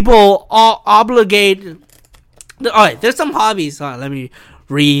people obligate. Alright, there's some hobbies. Let me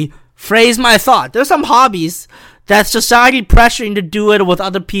rephrase my thought. There's some hobbies that society pressuring to do it with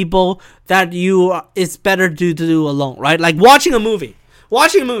other people that it's better to do alone, right? Like watching a movie. Why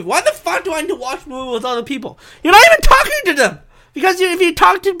the fuck do I need to watch a movie with other people? You're not even talking to them. Because if you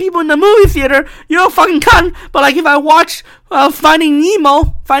talk to people in the movie theater, you're a fucking cunt. But like if I watch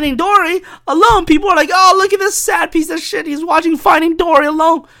Finding Dory alone, people are like, oh, look at this sad piece of shit. He's watching Finding Dory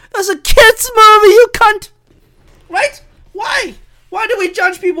alone. That's a kid's movie, you cunt. Right? Why? Why do we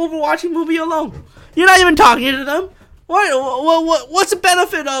judge people for watching a movie alone? You're not even talking to them. What's the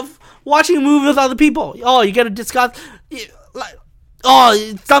benefit of watching a movie with other people? Oh, you gotta discuss.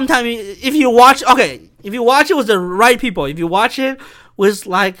 Sometimes if you watch it with the right people, if you watch it with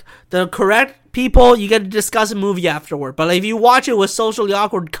like the correct people, you get to discuss a movie afterward. But like, if you watch it with socially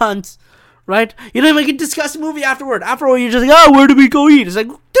awkward cunts, right? You don't even get to discuss the movie afterward. Afterward, you're just like, oh, where do we go eat? It's like,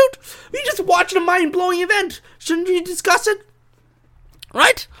 dude, we just watched a mind-blowing event. Shouldn't you discuss it?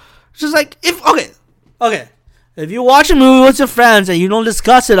 Right? It's just like, okay. If you watch a movie with your friends and you don't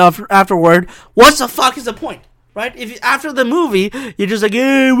discuss it afterward, what the fuck is the point? Right? If after the movie, you're just like,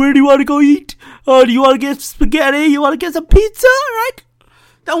 hey, where do you want to go eat? Oh, do you want to get spaghetti? You want to get some pizza? Right?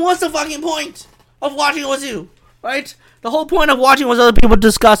 Then what's the fucking point of watching it with you? Right? The whole point of watching was other people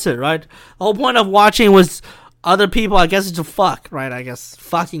discuss it, right? The whole point of watching was other people, I guess, is to fuck, right? I guess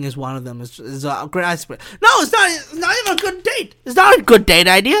fucking is one of them. Is a great aspect. No, it's not. It's not even a good date. It's not a good date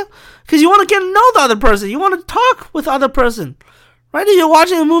idea because you want to get to know the other person. You want to talk with the other person, right? If you're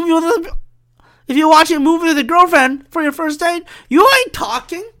watching a movie with a girlfriend for your first date, you ain't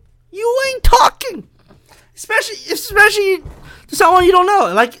talking. Especially to someone you don't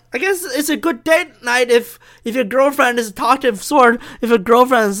know. Like, I guess it's a good date night if your girlfriend is a talkative sort. If your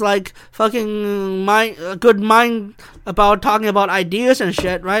girlfriend is like fucking good mind about talking about ideas and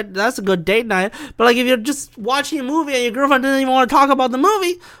shit, right? That's a good date night. But like, if you're just watching a movie and your girlfriend doesn't even want to talk about the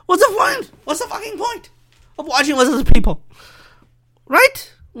movie, what's the point? What's the fucking point of watching with other people?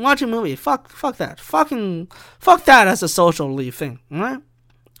 Right? Watch a movie. Fuck that. Fuck that as a social leave thing. Alright?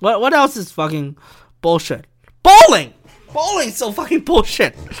 What else is fucking bullshit? Bowling's so fucking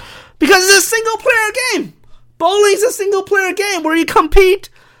bullshit. Because it's a single player game. Bowling's a single player game where you compete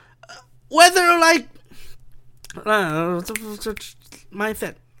whether like my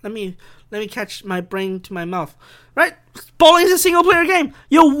fit. Let me catch my brain to my mouth. Right? Bowling's a single player game.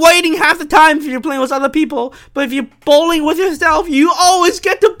 You're waiting half the time if you're playing with other people, but if you're bowling with yourself, you always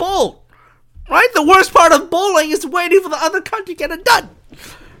get to bowl. Right? The worst part of bowling is waiting for the other country to get it done.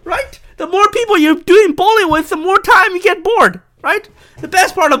 Right? The more people you're doing bowling with, the more time you get bored. Right? The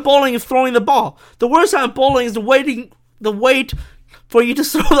best part of bowling is throwing the ball. The worst part of bowling is the wait for you to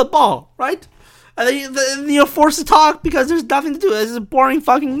throw the ball. Right? And then you're forced to talk because there's nothing to do. It's a boring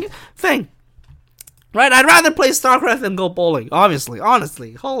fucking thing. Right? I'd rather play StarCraft than go bowling. Honestly.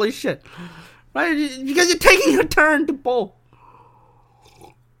 Holy shit. Right? Because you're taking your turn to bowl.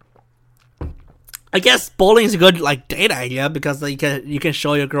 I guess bowling is a good like date idea because like, you can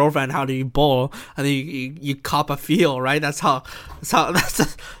show your girlfriend how do you bowl and then you cop a feel, right? That's how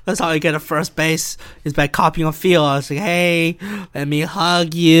you get a first base is by copying a feel. It's like, hey, let me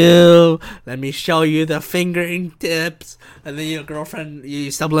hug you, let me show you the fingering tips, and then you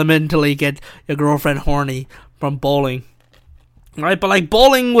subliminally get your girlfriend horny from bowling, right? But like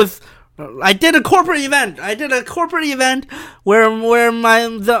bowling with. I did a corporate event where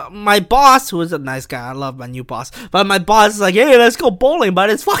my boss, who is a nice guy, I love my new boss, but my boss is like, hey, let's go bowling,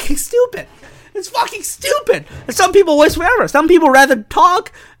 but it's fucking stupid. And some people waste forever. Some people rather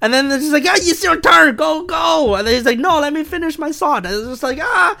talk, and then they're just like, it's your turn, go. And then he's like, no, let me finish my song. And it's just like,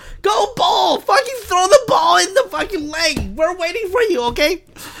 go bowl. Fucking throw the ball in the fucking leg. We're waiting for you, okay?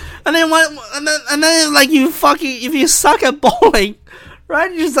 And then like if you suck at bowling,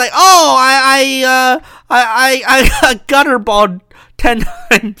 right? You're just like, oh, I gutter balled 10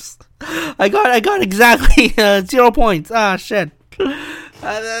 times. I got exactly 0 points. Shit.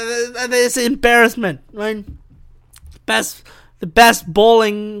 And it's embarrassment, right? The best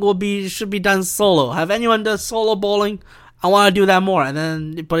bowling should be done solo. Have anyone done solo bowling? I want to do that more.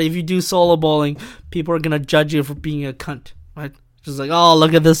 But if you do solo bowling, people are gonna judge you for being a cunt, right? Just like, oh,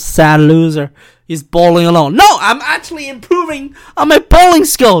 look at this sad loser. He's bowling alone. No, I'm actually improving on my bowling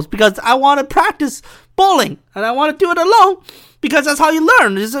skills because I want to practice bowling. And I want to do it alone because that's how you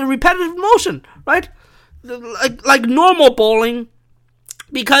learn. It's a repetitive motion, right? Like normal bowling,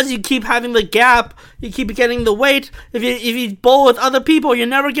 because you keep having the gap, you keep getting the weight. If you bowl with other people, you're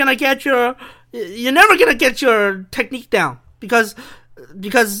never gonna get your technique down because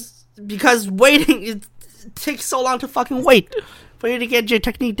waiting it takes so long to fucking wait for you to get your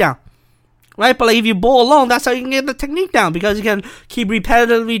technique down, right? But like if you bowl alone, that's how you can get the technique down because you can keep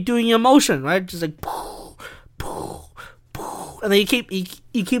repetitively doing your motion, right? Just like poof, poof, poof, and then you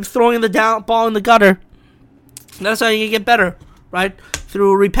keep throwing the ball in the gutter. That's how you can get better, right?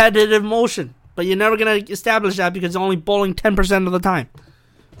 Through repetitive motion, But you're never gonna establish that because you're only bowling 10% of the time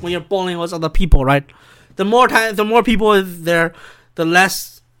when you're bowling with other people, right? The more people there, the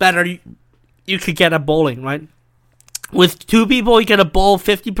less better you could get at bowling, right? With 2 people, you get a bowl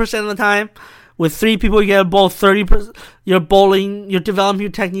 50% of the time. With 3 people, you get a bowl 30%. You're developing your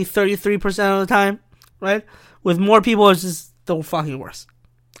technique 33% of the time, right? With more people, it's just the fucking worse.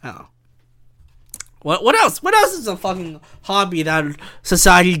 I don't know. What else? What else is a fucking hobby that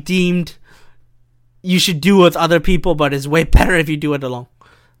society deemed you should do with other people, but it's way better if you do it alone?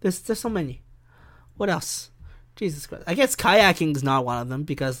 There's so many. What else? Jesus Christ. I guess kayaking is not one of them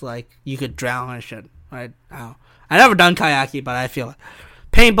because, like, you could drown and shit, right? I don't know. I never done kayaking, but I feel like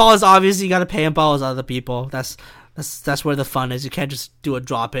paintball is obviously you gotta paintball with other people. That's where the fun is. You can't just do a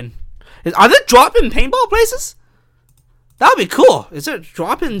drop-in. Are there drop-in paintball places? That would be cool. Is there a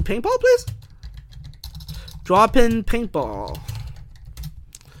drop-in paintball place? Drop-in paintball.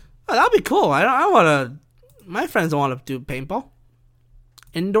 Oh, that'd be cool. I wanna. My friends don't want to do paintball.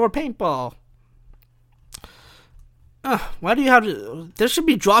 Indoor paintball. Why do you have to? There should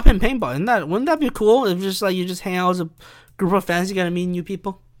be drop-in paintball. Wouldn't that be cool? If just like you just hang out as a group of friends, you gotta meet new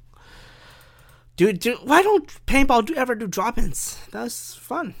people. Why don't paintball ever do drop-ins? That's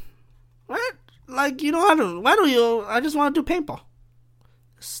fun, right? Like you know how to. Why don't you? I just want to do paintball.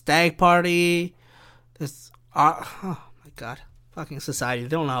 Stag party. This. Oh my god. Fucking society. They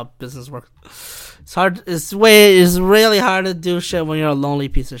don't know how business works. It's hard. It's really hard to do shit when you're a lonely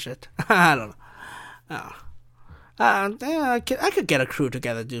piece of shit. I don't know. I could get a crew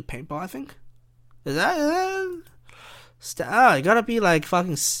together to do paintball, I think. Is that you gotta be like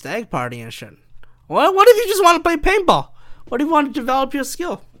fucking stag party and shit. What if you just want to play paintball? What if you want to develop your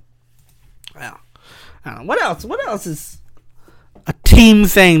skill? Well, I don't know. What else is a team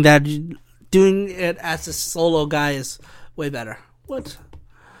thing that doing it as a solo guy is way better? What?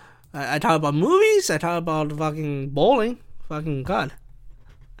 I talk about movies. I talk about fucking bowling. Fucking god.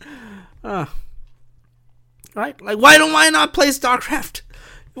 Right? Like, why not play StarCraft?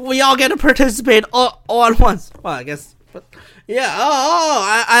 We all get to participate all at once. Well, I guess, but yeah.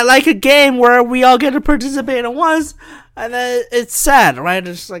 I like a game where we all get to participate at once, and then it's sad, right?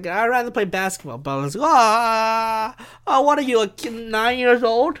 It's like I'd rather play basketball, but it's like, what are you, 9 years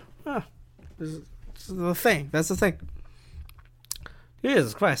old? This is the thing. That's the thing.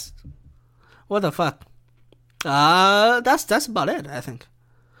 Jesus Christ, what the fuck? That's about it. I think.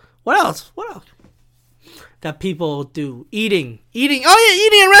 What else? That people do eating. Oh yeah,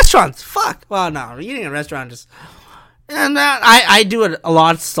 eating in restaurants. Fuck. Well, no, eating in restaurants is, and I do it a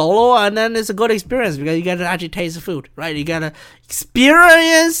lot solo, and then it's a good experience because you get to actually taste the food, right? You gotta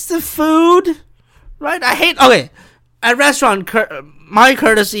experience the food, right? At restaurant, my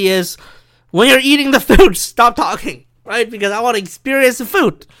courtesy is when you're eating the food, stop talking, right? Because I want to experience the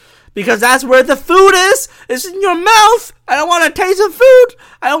food. Because that's where the food is. It's in your mouth. I don't want to taste the food.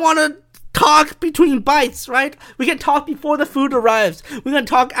 I don't want to talk between bites, right? We can talk before the food arrives. We can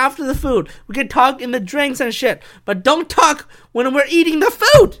talk after the food. We can talk in the drinks and shit. But don't talk when we're eating the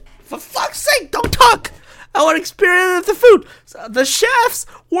food. For fuck's sake, don't talk. I want to experience the food. So the chefs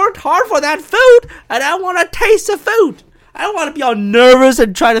worked hard for that food, and I want to taste the food. I don't want to be all nervous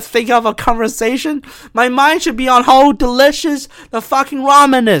and try to think of a conversation. My mind should be on how delicious the fucking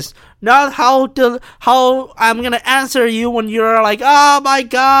ramen is. Not how I'm gonna answer you when you're like, oh my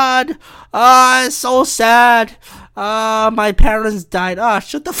god, it's so sad. My parents died.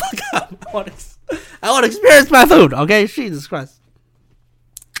 Shut the fuck up. I want to experience my food. Okay, Jesus Christ.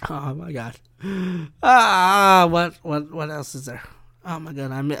 Oh my god. What else is there? Oh my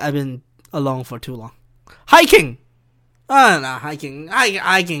god, I've been alone for too long. Hiking. No, hiking.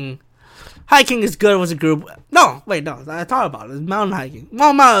 Hiking is good with a group. No, wait, no. I thought about it. It's mountain hiking.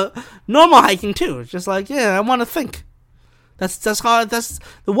 Well, normal hiking too. It's just like, yeah, I want to think. That's the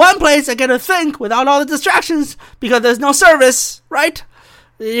one place I get to think without all the distractions because there's no service, right?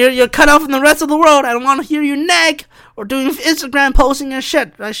 You're cut off from the rest of the world. I don't want to hear you nag or doing Instagram posting and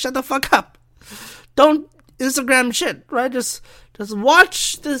shit. Right? Shut the fuck up. Don't Instagram shit, right? Just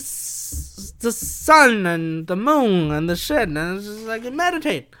watch the sun and the moon and the shit, and it's just like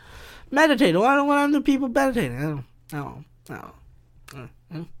meditate. Why don't do people meditate? I don't.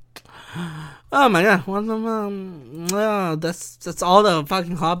 Oh my god! That's all the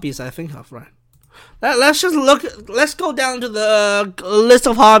fucking hobbies I think of, right? Let's go down to the list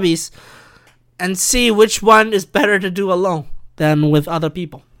of hobbies and see which one is better to do alone than with other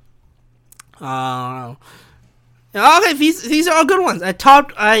people. Okay, these are all good ones.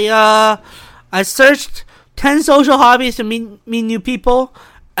 I searched 10 social hobbies to meet new people,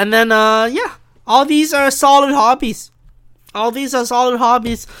 and then all these are solid hobbies. All these are solid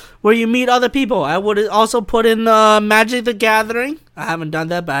hobbies where you meet other people. I would also put in Magic the Gathering. I haven't done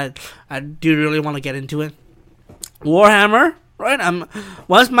that, but I do really want to get into it. Warhammer, right?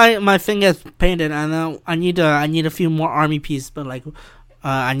 Once my thing gets painted, I need a few more army pieces, but like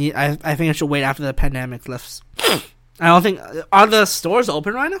I think I should wait after the pandemic lifts. I don't think are the stores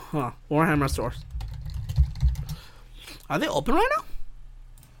open right now? Huh, Warhammer stores. Are they open right now?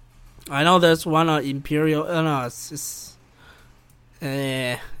 I know there's one Imperial. No, it's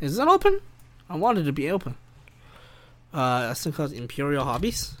is it open? I wanted it to be open. I think called Imperial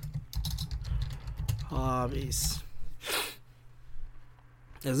Hobbies. Hobbies.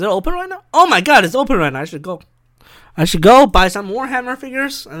 Is it open right now? Oh my god, it's open right now. I should go buy some Warhammer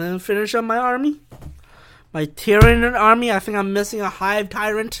figures and then finish up my army. My Tyranid army. I think I'm missing a Hive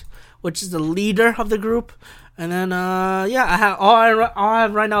Tyrant, which is the leader of the group. And then I have all I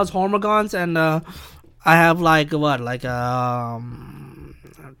have right now is Hormigons, and I have like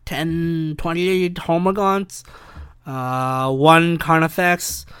 10, 20 Hormigons, 1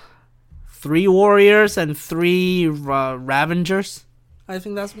 Carnifex, 3 Warriors, and 3 Ravengers. I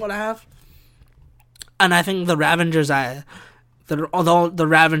think that's what I have. And I think the Ravengers although the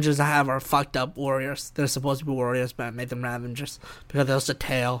Ravengers I have are fucked up warriors. They're supposed to be warriors, but I made them Ravengers because there's a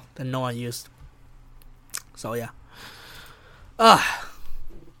tail that no one used. So yeah.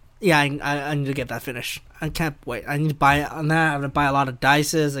 Yeah, I need to get that finished. I can't wait. I need to buy on that. I have to buy a lot of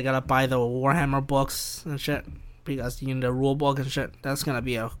dices. I gotta buy the Warhammer books and shit because you need a rule book and shit. That's gonna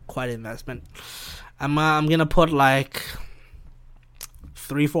be quite an investment. I'm gonna put like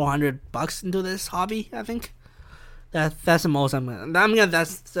 $300-400 into this hobby. I think that's the most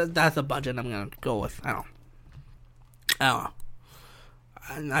that's the budget I'm gonna go with. I don't know.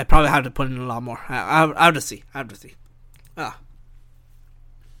 I probably have to put in a lot more. I have to see.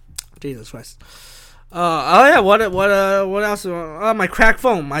 Jesus Christ. What else? My cracked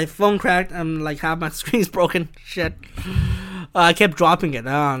phone. My phone cracked. I'm like half my screen's broken. Shit. I kept dropping it.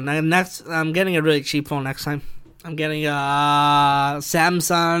 Next, I'm getting a really cheap phone next time. I'm getting a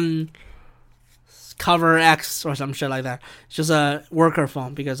Samsung Cover X or some shit like that. It's just a worker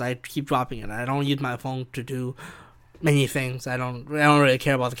phone because I keep dropping it. I don't use my phone to do many things. I don't really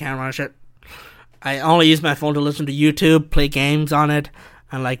care about the camera and shit. I only use my phone to listen to YouTube, play games on it,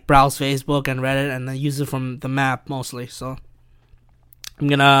 and like browse Facebook and Reddit, and then use it from the map mostly. So I'm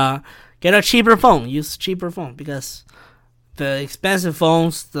gonna get a cheaper phone. Use a cheaper phone because the expensive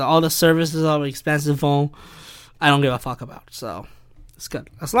phones, all the services of an expensive phone, I don't give a fuck about. So it's good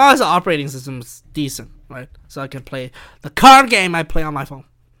as long as the operating system is decent, right? So I can play the card game I play on my phone.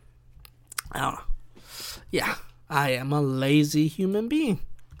 I don't know. Yeah. I am a lazy human being.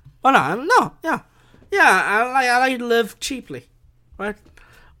 Oh no, yeah. I like to live cheaply, right?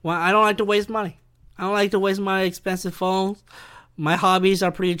 Well, I don't like to waste money. I don't like to waste my expensive phones. My hobbies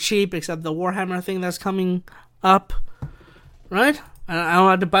are pretty cheap, except the Warhammer thing that's coming up, right? I don't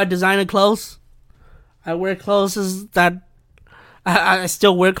have to buy designer clothes. I wear clothes that I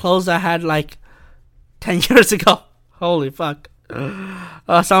still wear clothes I had like 10 years ago. Holy fuck. Some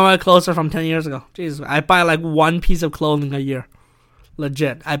of my clothes are from 10 years ago. Jesus, I buy like 1 piece of clothing a year.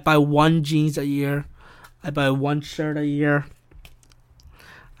 Legit. I buy 1 jeans a year. I buy 1 shirt a year.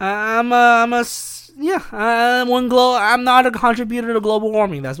 I'm not a contributor to global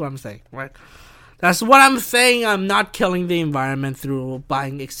warming. That's what I'm saying, right? That's what I'm saying. I'm not killing the environment through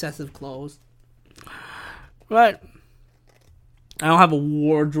buying excessive clothes. Right. I don't have a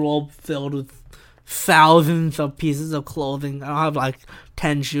wardrobe filled with thousands of pieces of clothing. I don't have like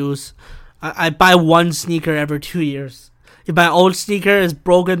 10 shoes. I buy 1 sneaker every 2 years. If my old sneaker is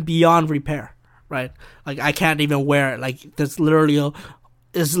broken beyond repair, right? Like I can't even wear it. Like there's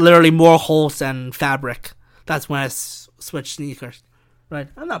literally more holes than fabric. That's when I switch sneakers, right?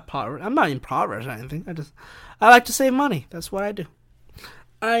 I'm not impoverished or anything. I like to save money. That's what I do.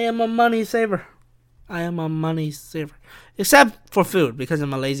 I am a money saver. Except for food, because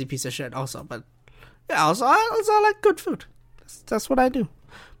I'm a lazy piece of shit also. But yeah, also I like good food. That's what I do.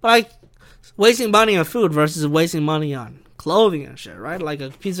 But like wasting money on food versus wasting money on clothing and shit, right? Like a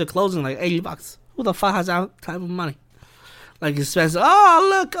piece of clothing, like $80. Who the fuck has that type of money? Like expensive.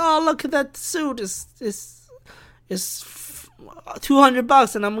 Oh look at that suit. It's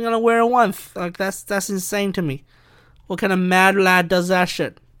 $200 and I'm gonna wear it once. Like that's insane to me. What kind of mad lad does that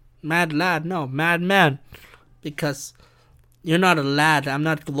shit? Mad lad? No, mad man. Because you're not a lad. I'm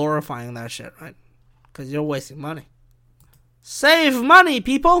not glorifying that shit, right? Because you're wasting money. Save money,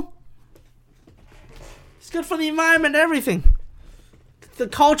 people. It's good for the environment, everything. The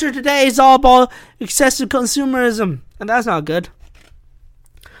culture today is all about excessive consumerism, and that's not good.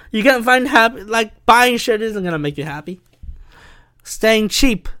 You can't find happy. Like buying shit isn't gonna make you happy. Staying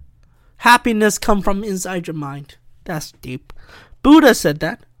cheap. Happiness comes from inside your mind. That's deep. Buddha said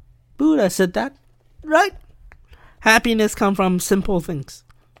that. Right? Happiness comes from simple things.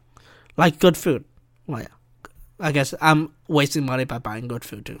 Like good food. Well, yeah. I guess I'm wasting money by buying good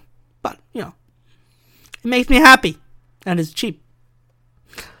food too. But, it makes me happy. And it's cheap.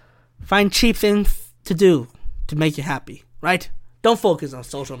 Find cheap things to do to make you happy. Right? Don't focus on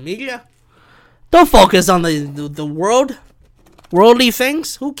social media. Don't focus on the world. Worldly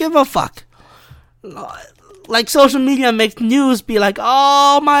things. Who give a fuck? Like social media makes news be like,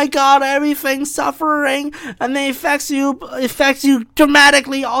 oh my god, everything's suffering, and then affects you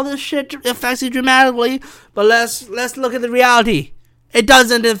dramatically. All this shit affects you dramatically. But let's look at the reality. It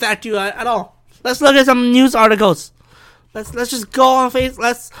doesn't affect you at all. Let's look at some news articles. Let's just go on Facebook.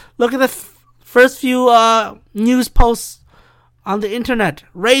 Let's look at the first few news posts on the internet.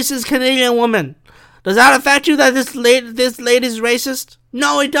 Racist Canadian woman. Does that affect you that this lady's racist?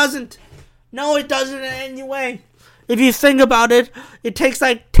 No, it doesn't. No, it doesn't in any way. If you think about it, it takes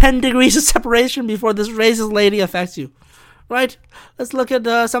like 10 degrees of separation before this racist lady affects you. Right? Let's look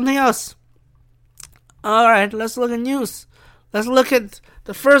at something else. Alright, let's look at news. Let's look at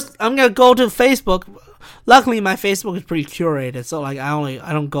the first. I'm gonna go to Facebook. Luckily, my Facebook is pretty curated, so like I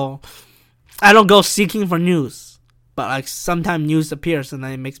don't go seeking for news. But like sometimes news appears and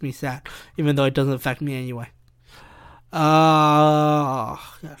then it makes me sad, even though it doesn't affect me anyway. God.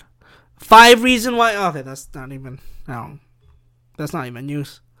 5 reasons why. Okay, that's not even. No, that's not even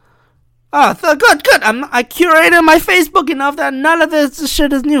news. Oh, good. I curated my Facebook enough that none of this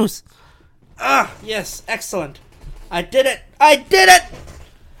shit is news. Yes, excellent. I did it. I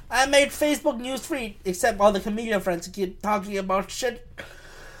made Facebook news free, except all the comedian friends keep talking about shit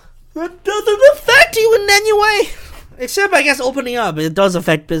that doesn't affect you in any way. Except, I guess, opening up, it does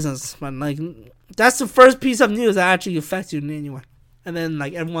affect business. But, like, that's the first piece of news that actually affects you in any way. And then,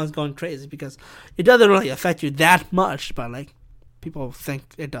 like, everyone's going crazy because it doesn't really affect you that much. But, like, people think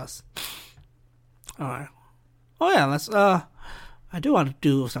it does. Alright. Oh, yeah, let's, I do want to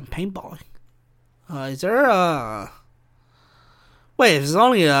do some paintballing. Is there, Wait, there's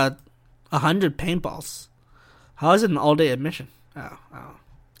only 100 paintballs. How is it an all-day admission? Oh.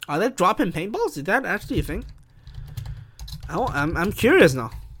 Are they dropping paintballs? Is that actually a thing? I'm curious now.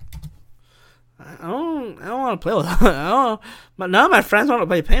 I don't want to play with it. But none of my friends want to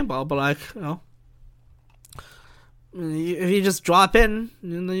play paintball. But like, if you just drop in,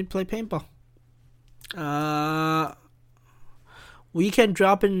 and then you play paintball. We can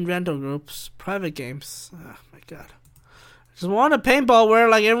drop in rental groups, private games. Oh my god. I just want a paintball where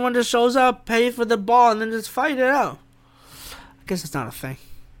like everyone just shows up, pay for the ball, and then just fight it out. I guess it's not a thing.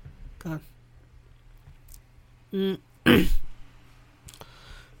 God.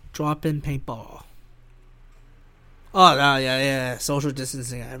 Drop in paintball. Oh, yeah. Social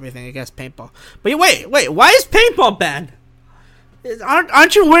distancing and everything. I guess paintball. But wait. Why is paintball banned?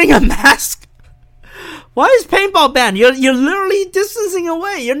 Aren't you wearing a mask? Why is paintball banned? You're literally distancing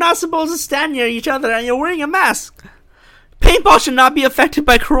away. You're not supposed to stand near each other and you're wearing a mask. Paintball should not be affected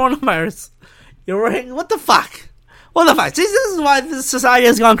by coronavirus. You're wearing... What the fuck? See, this is why this society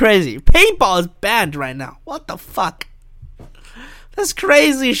has gone crazy. Paintball is banned right now. What the fuck? That's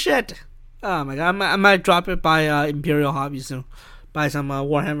crazy shit. Oh my god, I might drop it by Imperial Hobbies soon. Buy some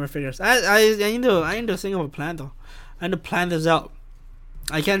Warhammer figures. I need to think of a plan though. I need to plan this out.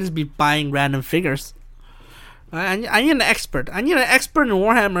 I can't just be buying random figures. I need an expert. I need an expert in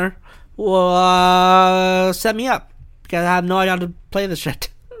Warhammer who will set me up. Because I have no idea how to play this shit.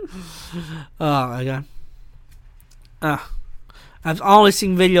 Oh my god. I've only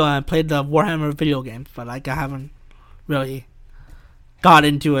seen video and I played the Warhammer video games, but like I haven't really got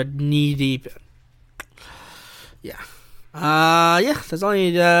into it knee deep. Yeah. There's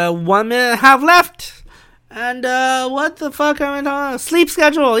only 1 minute and a half left. And what the fuck am I talking about? Sleep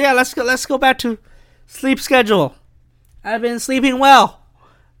schedule. Yeah, let's go back to sleep schedule. I've been sleeping well.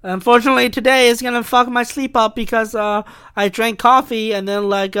 Unfortunately, today is gonna fuck my sleep up because I drank coffee and then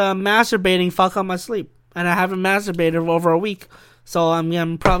like masturbating fuck up my sleep. And I haven't masturbated for over a week. So I'm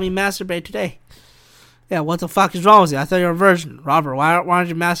gonna probably masturbate today. Yeah, what the fuck is wrong with you? I thought you were a virgin. Robert, why aren't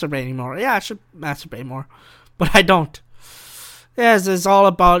you masturbating more? Yeah, I should masturbate more. But I don't. Yes, it's all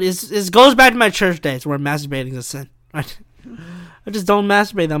about... It goes back to my church days where masturbating is a sin. Right? I just don't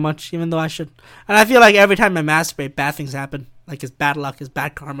masturbate that much, even though I should. And I feel like every time I masturbate, bad things happen. Like it's bad luck, it's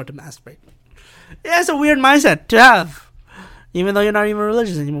bad karma to masturbate. Yeah, it's a weird mindset to have. Even though you're not even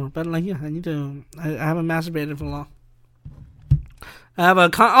religious anymore. But like, yeah, I haven't masturbated for long. I have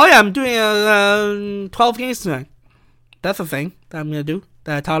I'm doing 12 games tonight. That's a thing that I'm going to do.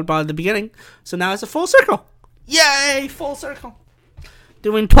 That I talked about at the beginning. So now it's a full circle. Yay, full circle.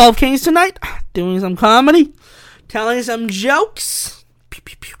 Doing 12 Kings tonight. Doing some comedy. Telling some jokes. Pew,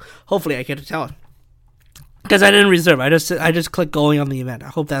 pew, pew. Hopefully I get to tell it. Because I didn't reserve. I just clicked going on the event. I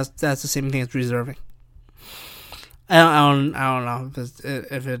hope that's the same thing as reserving. I don't know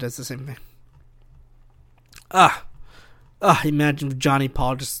if it is the same thing. Imagine Johnny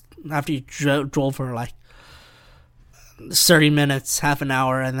Paul just after you drove for like 30 minutes, half an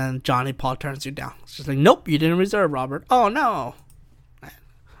hour, and then Johnny Paul turns you down. It's just like, nope, you didn't reserve, Robert. Oh no.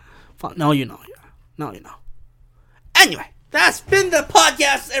 No, you know. No, you know. Anyway, that's been the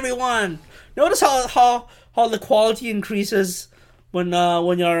podcast, everyone. Notice how the quality increases when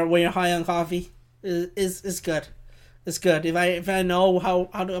you're high on coffee. Is good. It's good. If I know how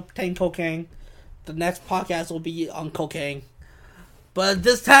to obtain cocaine, the next podcast will be on cocaine. But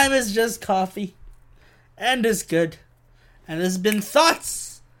this time it's just coffee. And it's good. And it's been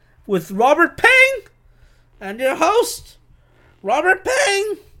Thoughts with Robert Payne and your host, Robert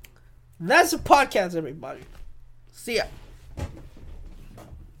Payne. That's a podcast, everybody. See ya.